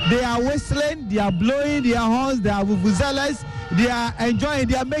 They are whistling, they are blowing their horns, they are vuvuzelas, they are enjoying,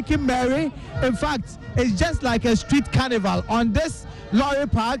 they are making merry. In fact, it's just like a street carnival. On this lorry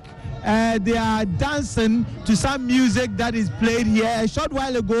park, they are dancing to some music that is played here. A short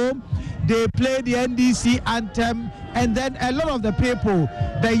while ago, they played the NDC anthem, and then a lot of the people,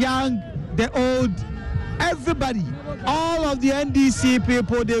 the young, the old, everybody, all of the NDC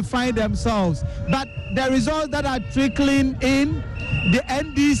people, they find themselves. But the results that are trickling in, the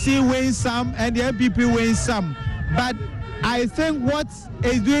NDC wins some and the MPP wins some. But I think what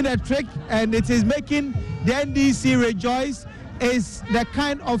is doing a trick, and it is making the NDC rejoice, is the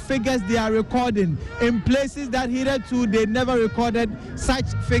kind of figures they are recording in places that hitherto they never recorded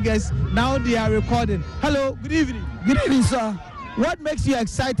such figures. Now they are recording. Hello, good evening. Good evening, sir. What makes you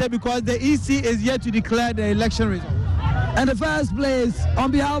excited? Because the EC is yet to declare the election result. In the first place,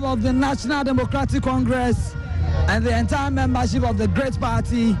 on behalf of the National Democratic Congress and the entire membership of the great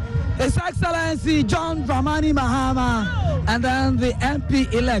party, His Excellency John Dramani Mahama, and then the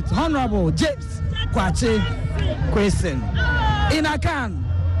MP-elect, Honorable James Gyakye Quayson. In Akan,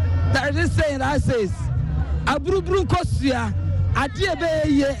 there is this saying that says, Abrubru Kosia,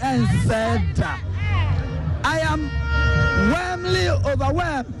 Adiebeye and said, I am warmly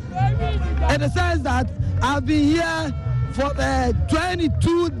overwhelmed in the sense that I've been here for the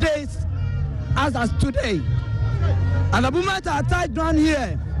 22 days as of today. And the moment I touched down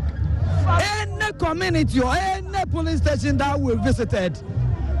here, any community or any police station that we visited,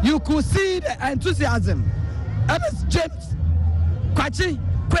 you could see the enthusiasm. And it's James Gyakye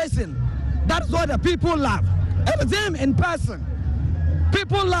Quayson. That's what the people love. It was him in person.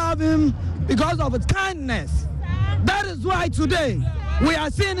 People love him because of his kindness. That is why today we are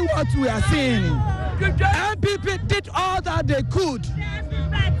seeing what we are seeing. MPP did all that they could.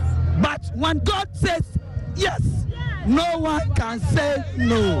 But when God says yes, no one can say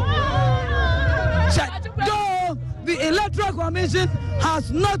no. Though the Electoral Commission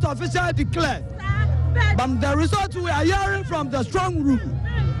has not officially declared, but the result we are hearing from the strong room,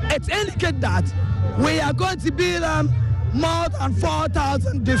 it indicates that we are going to be more than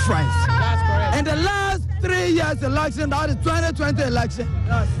 4,000 difference. In the last 3 years election, that is 2020 election,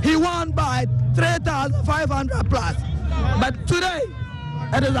 he won by 3,500 plus. But today,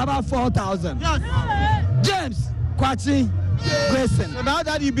 it is about 4,000. James Gyakye Quayson. So now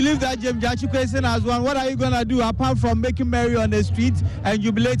that you believe that James Gyakye Quayson has won, what are you going to do apart from making merry on the street and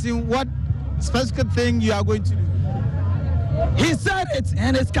jubilating? What specific thing you are going to do? He said it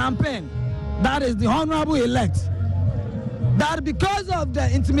in his campaign, that is the honorable elect, that because of the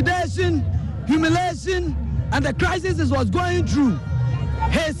intimidation, humiliation, and the crisis he was going through,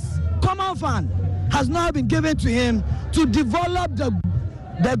 his common fund has now been given to him to develop the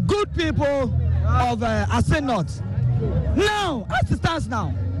good people of Assin North. Now, as it stands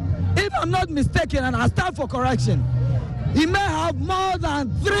now, if I'm not mistaken, and I stand for correction, he may have more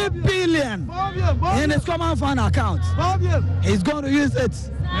than 3 billion in his common fund account. He's going to use it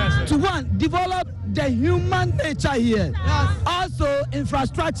to one, develop the human nature here. Also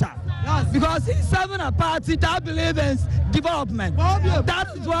infrastructure. Because he's serving a party that believes in development. That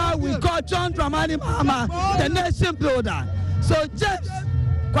is why we call John Dramani Mahama the nation builder. So James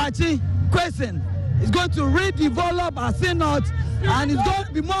Gyakye Quayson is going to redevelop Assin North, and it's going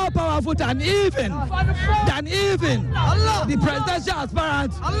to be more powerful than even the presidential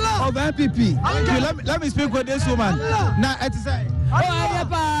aspirant of MPP. Let me speak with this woman. Now,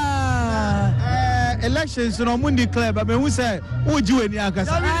 elections no mundi declare, but who say who do any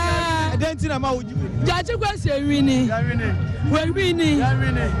akasa? Identity ama who do. Gyakye Quayson winning.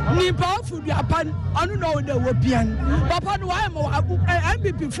 Ni powerful Japan. Anu no the European. Papa no why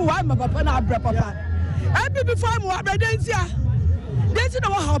MPP for why papa na abra papa. MPP for mo abra dentia. Dentia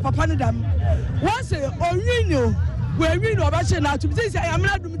no how papa no dam. One say Orino. We win over na to say I am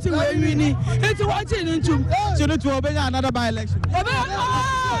not doing we win. It's watching into. So to obey another by election.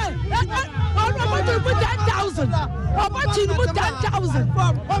 Papa watching 10,000. You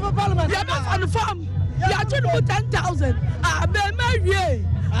are not on the farm. You are doing 10,000. Abe Marie.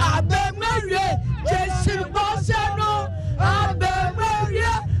 Jason Bossano. Abe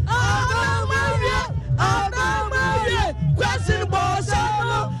Marie. Question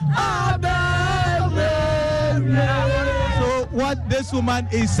Bossano. So what this woman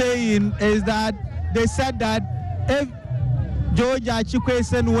is saying is that they said that if Gyakye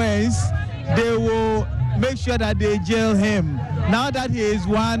Quayson wins, they will make sure that they jail him. Now that he is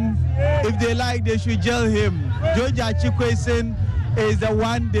one, if they like, they should jail him. Gyakye Quayson is the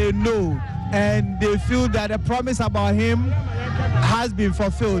one they know, and they feel that the promise about him has been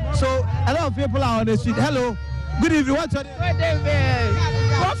fulfilled. So a lot of people are on the street. Hello, good evening. What's your name? Good evening.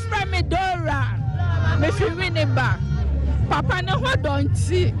 Go from Dora. Me fi winning back. Papa no hold on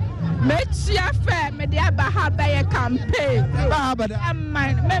see. Me chia fair me dia ba ha ba ye campaign.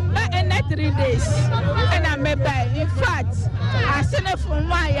 Member in 3 days. And I me buy. In fact, I send it from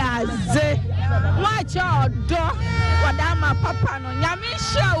my ze. Watch your door. Wadama papa no. Nyami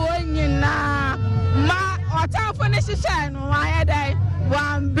sha wo nyina. Ma ota finish sha no wa dey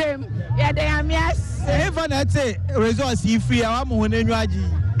one bim. Ya dey am yes. If I say results if free, I am on enwaji.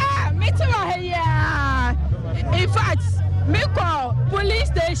 Me too here. In fact, me call police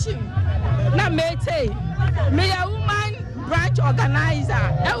station. Na me say, me a woman branch organizer.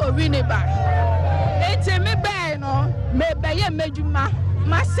 I will win it back. It's me buy no. Me buy ye mejuma.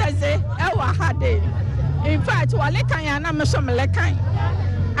 Ma says I will have it. In fact, wale kanya na me so me lekan.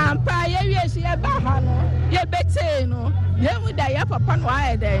 Ampa ye ye ba ha no. Ye bete no. Ye would die papa no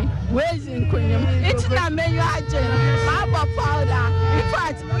aye dey. Ways in kunyum. It's na me you agent. Ma bo powder. In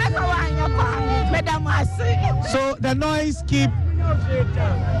fact, make a one your pa. Madam Assin. So the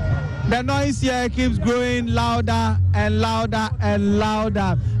noise here keeps growing louder and louder and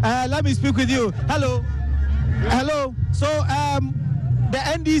louder. Let me speak with you. Hello. Hello. So the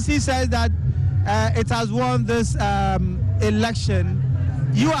NDC says that it has won this election.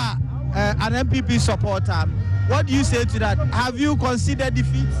 You are an MPP supporter. What do you say to that? Have you considered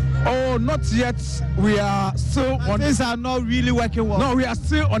defeat? Oh, not yet. We are still on. Things are not really working well. No, we are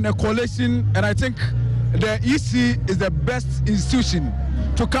still on a coalition, and I think the EC is the best institution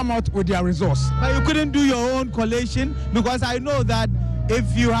to come out with their results. But you couldn't do your own coalition, because I know that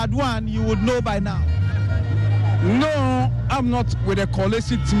if you had won, you would know by now. No, I'm not with the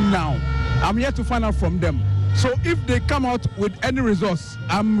coalition team now. I'm here to find out from them. So if they come out with any results,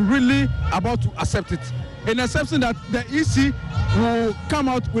 I'm really about to accept it. In accepting that the EC will come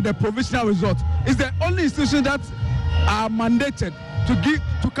out with a provisional result. It's the only institution that are mandated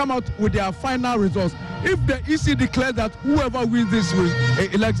to come out with their final results. If the EC declares that whoever wins these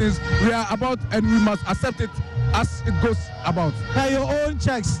elections, we are about and we must accept it as it goes about. By your own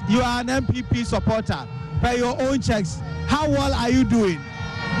checks, you are an MPP supporter. By your own checks, how well are you doing?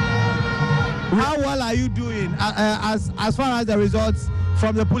 How well are you doing as far as the results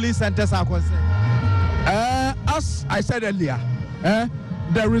from the police centers are concerned? As I said earlier,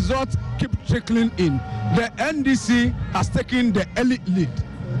 the results keep trickling in. The NDC has taken the elite lead.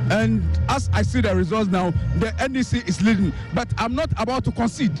 And as I see the results now, the NDC is leading. But I'm not about to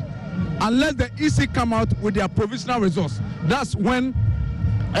concede unless the EC come out with their provisional results. That's when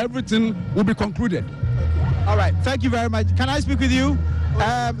everything will be concluded. All right. Thank you very much. Can I speak with you?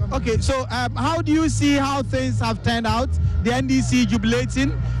 Okay, so how do you see how things have turned out? The NDC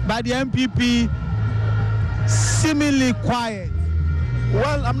jubilating, but the MPP seemingly quiet.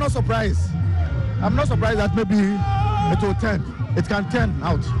 Well, I'm not surprised. I'm not surprised that maybe it will turn. It can turn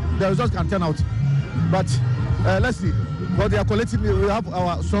out. The results can turn out. But let's see. Well, they are collecting. We have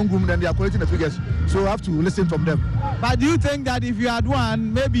our strong room, then they are collecting the figures. So we have to listen from them. But do you think that if you had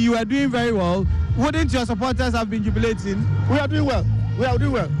won, maybe you were doing very well, wouldn't your supporters have been jubilating? We are doing well. We are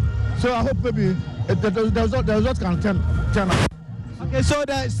doing well. So I hope maybe the results can turn out. Okay, so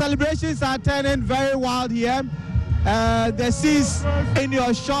the celebrations are turning very wild here. The scenes in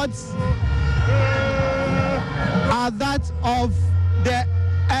your shots are that of the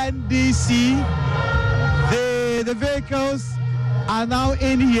NDC. The vehicles are now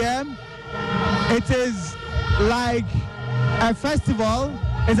in here. It is like a festival.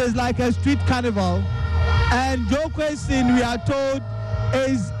 It is like a street carnival. And Gyakye Quayson, we are told,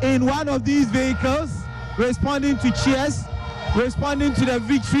 is in one of these vehicles, responding to cheers, responding to the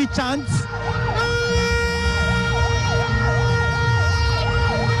victory chants.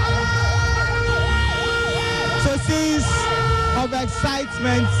 So scenes of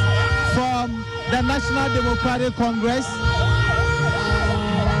excitement from the National Democratic Congress.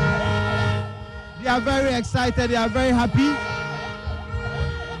 They are very excited, they are very happy.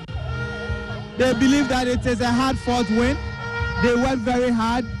 They believe that it is a hard-fought win. They worked very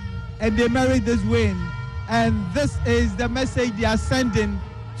hard, and they merit this win. And this is the message they are sending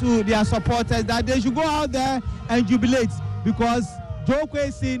to their supporters, that they should go out there and jubilate, because Gyakye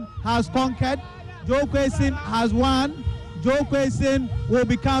Quayson has conquered, Gyakye Quayson has won, Gyakye Quayson will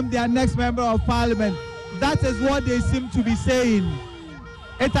become their next member of parliament. That is what they seem to be saying.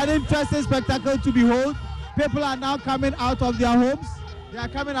 It's an interesting spectacle to behold. People are now coming out of their homes. They are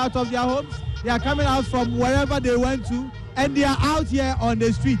coming out of their homes. They are coming out from wherever they went to, and they are out here on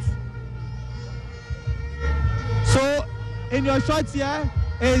the streets. So, in your shot here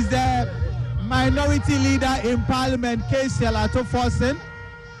is the minority leader in Parliament, Gyakye Quayson,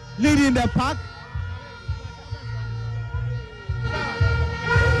 leading the pack.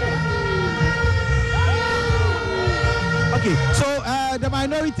 Okay, so the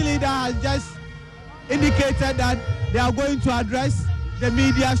minority leader has just indicated that they are going to address the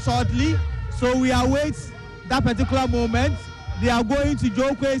media shortly. So we await that particular moment. They are going to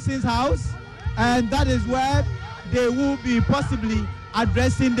Gyakye Quayson's house, and that is where they will be possibly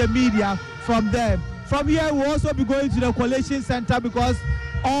addressing the media from there. From here, we'll also be going to the Coalition Center, because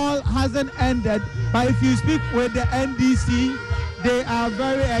all hasn't ended. But if you speak with the NDC, they are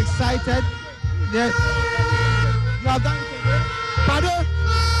very excited. You have done it again? Pardon? You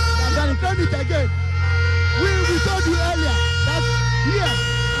have done it again. We told you earlier that here,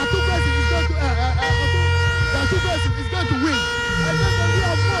 Gyakye Quayson is going to win. And then we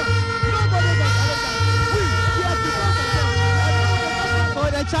have won. Nobody can challenge that. We have become. So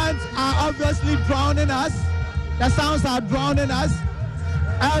the chants are obviously drowning us. The sounds are drowning us.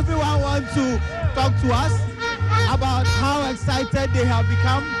 Everyone wants to talk to us about how excited they have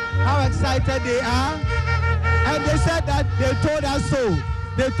become, how excited they are. And they said that they told us so.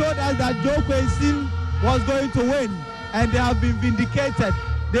 They told us that Gyakye Quayson was going to win, and they have been vindicated.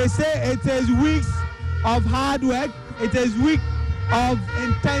 They say it is weeks of hard work, it is weeks of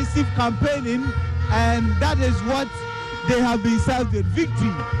intensive campaigning, and that is what they have been served with,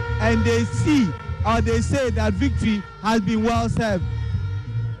 victory. And they see, or they say that victory has been well served.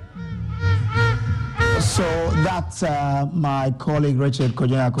 So that's my colleague Richard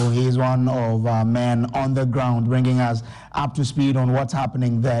Kojako. He is one of our men on the ground, bringing us up to speed on what's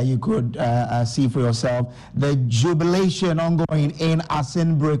happening there. You could see for yourself the jubilation ongoing in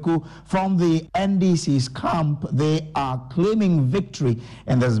Assin Breku from the NDC's camp. They are claiming victory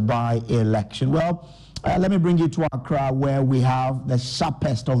in this by-election. Well, let me bring you to Accra, where we have the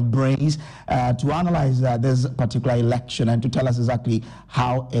sharpest of brains to analyze this particular election and to tell us exactly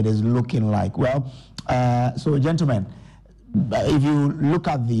how it is looking like. Well, so gentlemen, if you look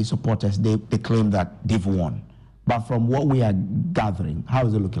at the supporters, they claim that they've won. But from what we are gathering, how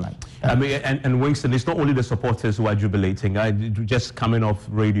is it looking like? I mean, and Winston, it's not only the supporters who are jubilating. Just coming off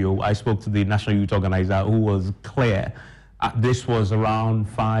radio, I spoke to the National Youth Organizer, who was clear. This was around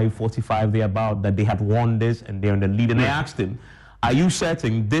 5:45 thereabout that they had won this and they're in the lead. And I asked him, are you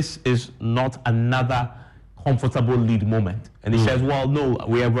certain this is not another comfortable lead moment? And he says, well, no,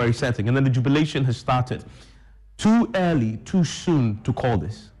 we are very certain. And then the jubilation has started. Too early, too soon to call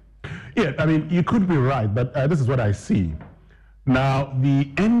this. Yeah, I mean, you could be right, but this is what I see. Now, the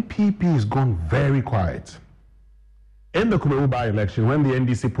NPP has gone very quiet. In the Kumeru by-election, when the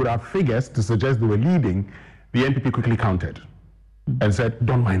NDC put out figures to suggest they were leading, the NPP quickly countered and said,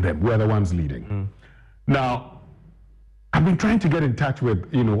 don't mind them, we're the ones leading. Now, I've been trying to get in touch with,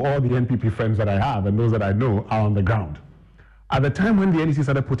 all the NPP friends that I have, and those that I know are on the ground. At the time when the NDC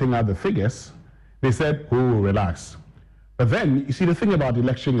started putting out the figures, they said, oh, relax. But then, you see, the thing about the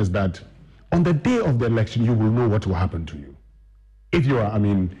election is that on the day of the election, you will know what will happen to you. If you are,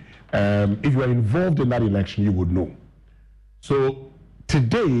 if you are involved in that election, you would know. So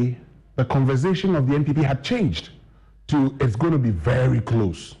today, the conversation of the NPP had changed to it's going to be very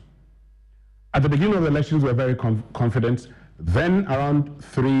close. At the beginning of the elections, we were very confident. Then around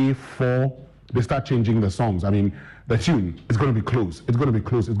 3, 4, they start changing the songs. The tune, it's going to be close, it's going to be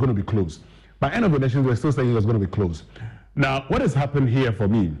close, it's going to be close. By the end of the elections, we're still saying it's going to be close. Now, what has happened here for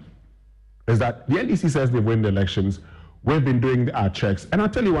me is that the NDC says they win the elections. We've been doing our checks. And I'll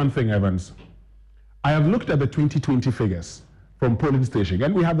tell you one thing, Evans. I have looked at the 2020 figures from polling station,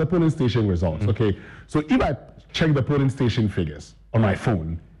 and we have the polling station results, okay? So if I check the polling station figures on my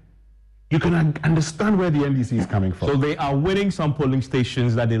phone, you can understand where the NDC is coming from. So they are winning some polling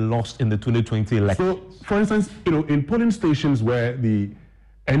stations that they lost in the 2020 election. So, for instance, in polling stations where the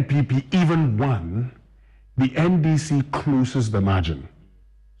NPP even won, the NDC closes the margin.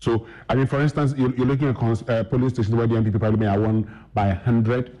 So, for instance, you're looking at polling stations where the NPP probably may have won by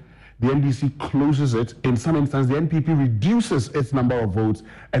 100. the NDC closes it. In some instances, the NPP reduces its number of votes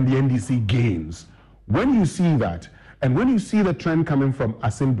and the NDC gains. When you see that, and when you see the trend coming from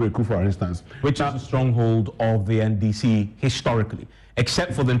Assin Breku, for instance, which is a stronghold of the NDC historically,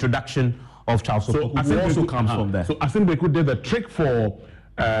 except for the introduction of Charles Opoku, who also comes from there. So Assin Breku did the trick for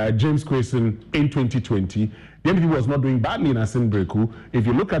James Quayson in 2020. The NPP was not doing badly in Assin Breku. If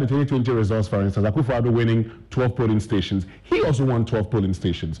you look at the 2020 results, for instance, Akufo-Addo winning 12 polling stations. He also won 12 polling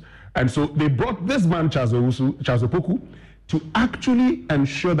stations. And so they brought this man, Charles Opoku, to actually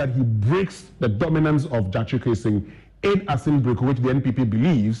ensure that he breaks the dominance of Gyakye Quayson in Assin Breku, which the NPP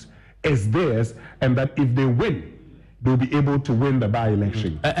believes is theirs, and that if they win, they'll be able to win the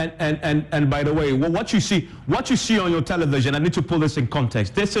by-election. And by the way, what you see on your television, I need to pull this in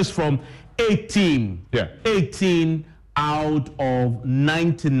context. This is from 18 out of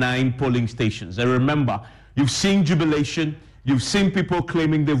 99 polling stations. And remember, you've seen jubilation, you've seen people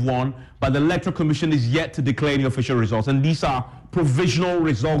claiming they've won, but the Electoral Commission is yet to declare any official results. And these are provisional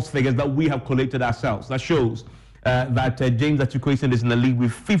results figures that we have collated ourselves. That shows that James Gyakye Quayson is in the lead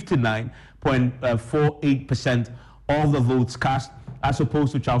with 59.48% of the votes cast, as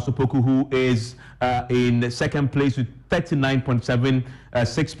opposed to Charles Opoku, who is in second place with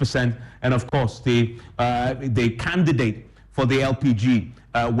 39.76%, and of course the candidate for the LPG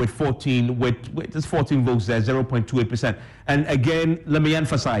with 14 votes there, 0.28%. And again, let me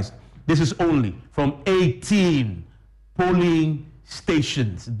emphasize, this is only from 18 polling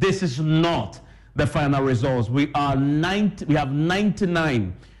stations. This is not the final results. We have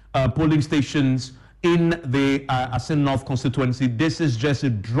 99 polling stations in the Assin North constituency. This is just a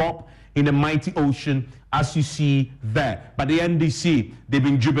drop in the mighty ocean, as you see there. But the NDC, they've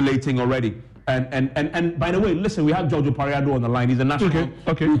been jubilating already. And by the way, listen, we have George Opariado on the line. He's a national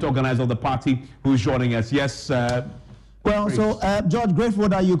youth organizer of the party who's joining us. Yes. George, grateful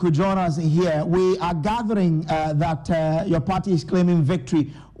that you could join us here. We are gathering that your party is claiming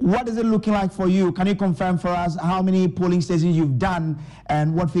victory. What is it looking like for you? Can you confirm for us how many polling stations you've done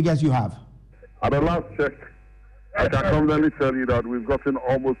and what figures you have? At the last check, I can confidently tell you that we've gotten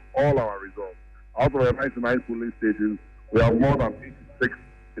almost all our results. Out of the 99 polling stations, we have more than 86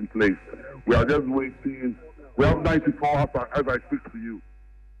 in place. We are just waiting. We have 94 as I speak to you.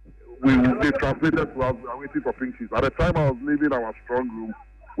 They transmitted to us. We are waiting for pink sheets. At the time I was leaving our strong room,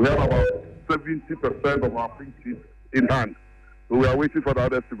 we had about 70% of our pink sheets in hand. So we are waiting for the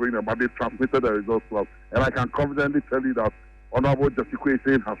others to bring them, but they transmitted the results to us. And I can confidently tell you that Honorable Gyakye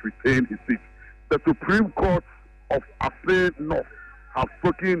Quayson has retained his seat. The Supreme Court of Assin North have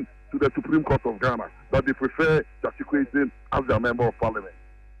spoken to the Supreme Court of Ghana that they prefer Gyakye Quayson as their member of parliament.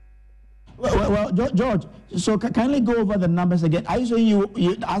 Well, George, so kindly go over the numbers again. Are you saying you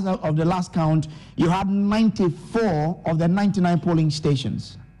as of the last count, you had 94 of the 99 polling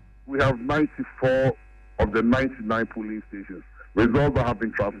stations? We have 94 of the 99 polling stations. Results that have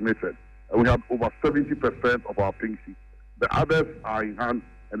been transmitted. And we have over 70% of our pink sheets. The others are in hand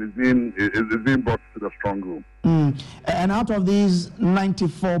and is being brought to the strong room. And out of these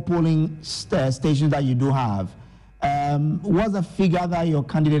 94 polling stations that you do have, what's the figure that your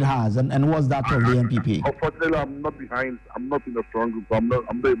candidate has, and what's that of the NPP? Unfortunately, I'm not behind. I'm not in the strong group, so I'm not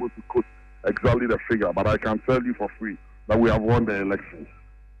able to quote exactly the figure, but I can tell you for free that we have won the elections.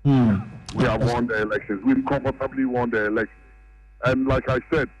 We have won the elections. We've comfortably won the elections. And like I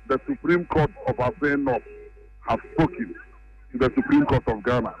said, the Supreme Court of Assin North have spoken to the Supreme Court of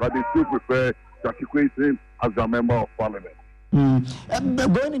Ghana that they still prefer Gyakye Quayson as their member of parliament.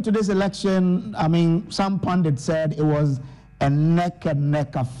 Going into this election, I mean, some pundits said it was a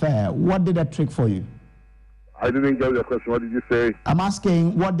neck-and-neck affair. What did that trick for you? I didn't get your question. What did you say? I'm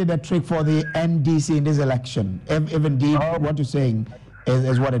asking, what did that trick for the NDC in this election? If indeed what you're saying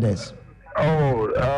is what it is.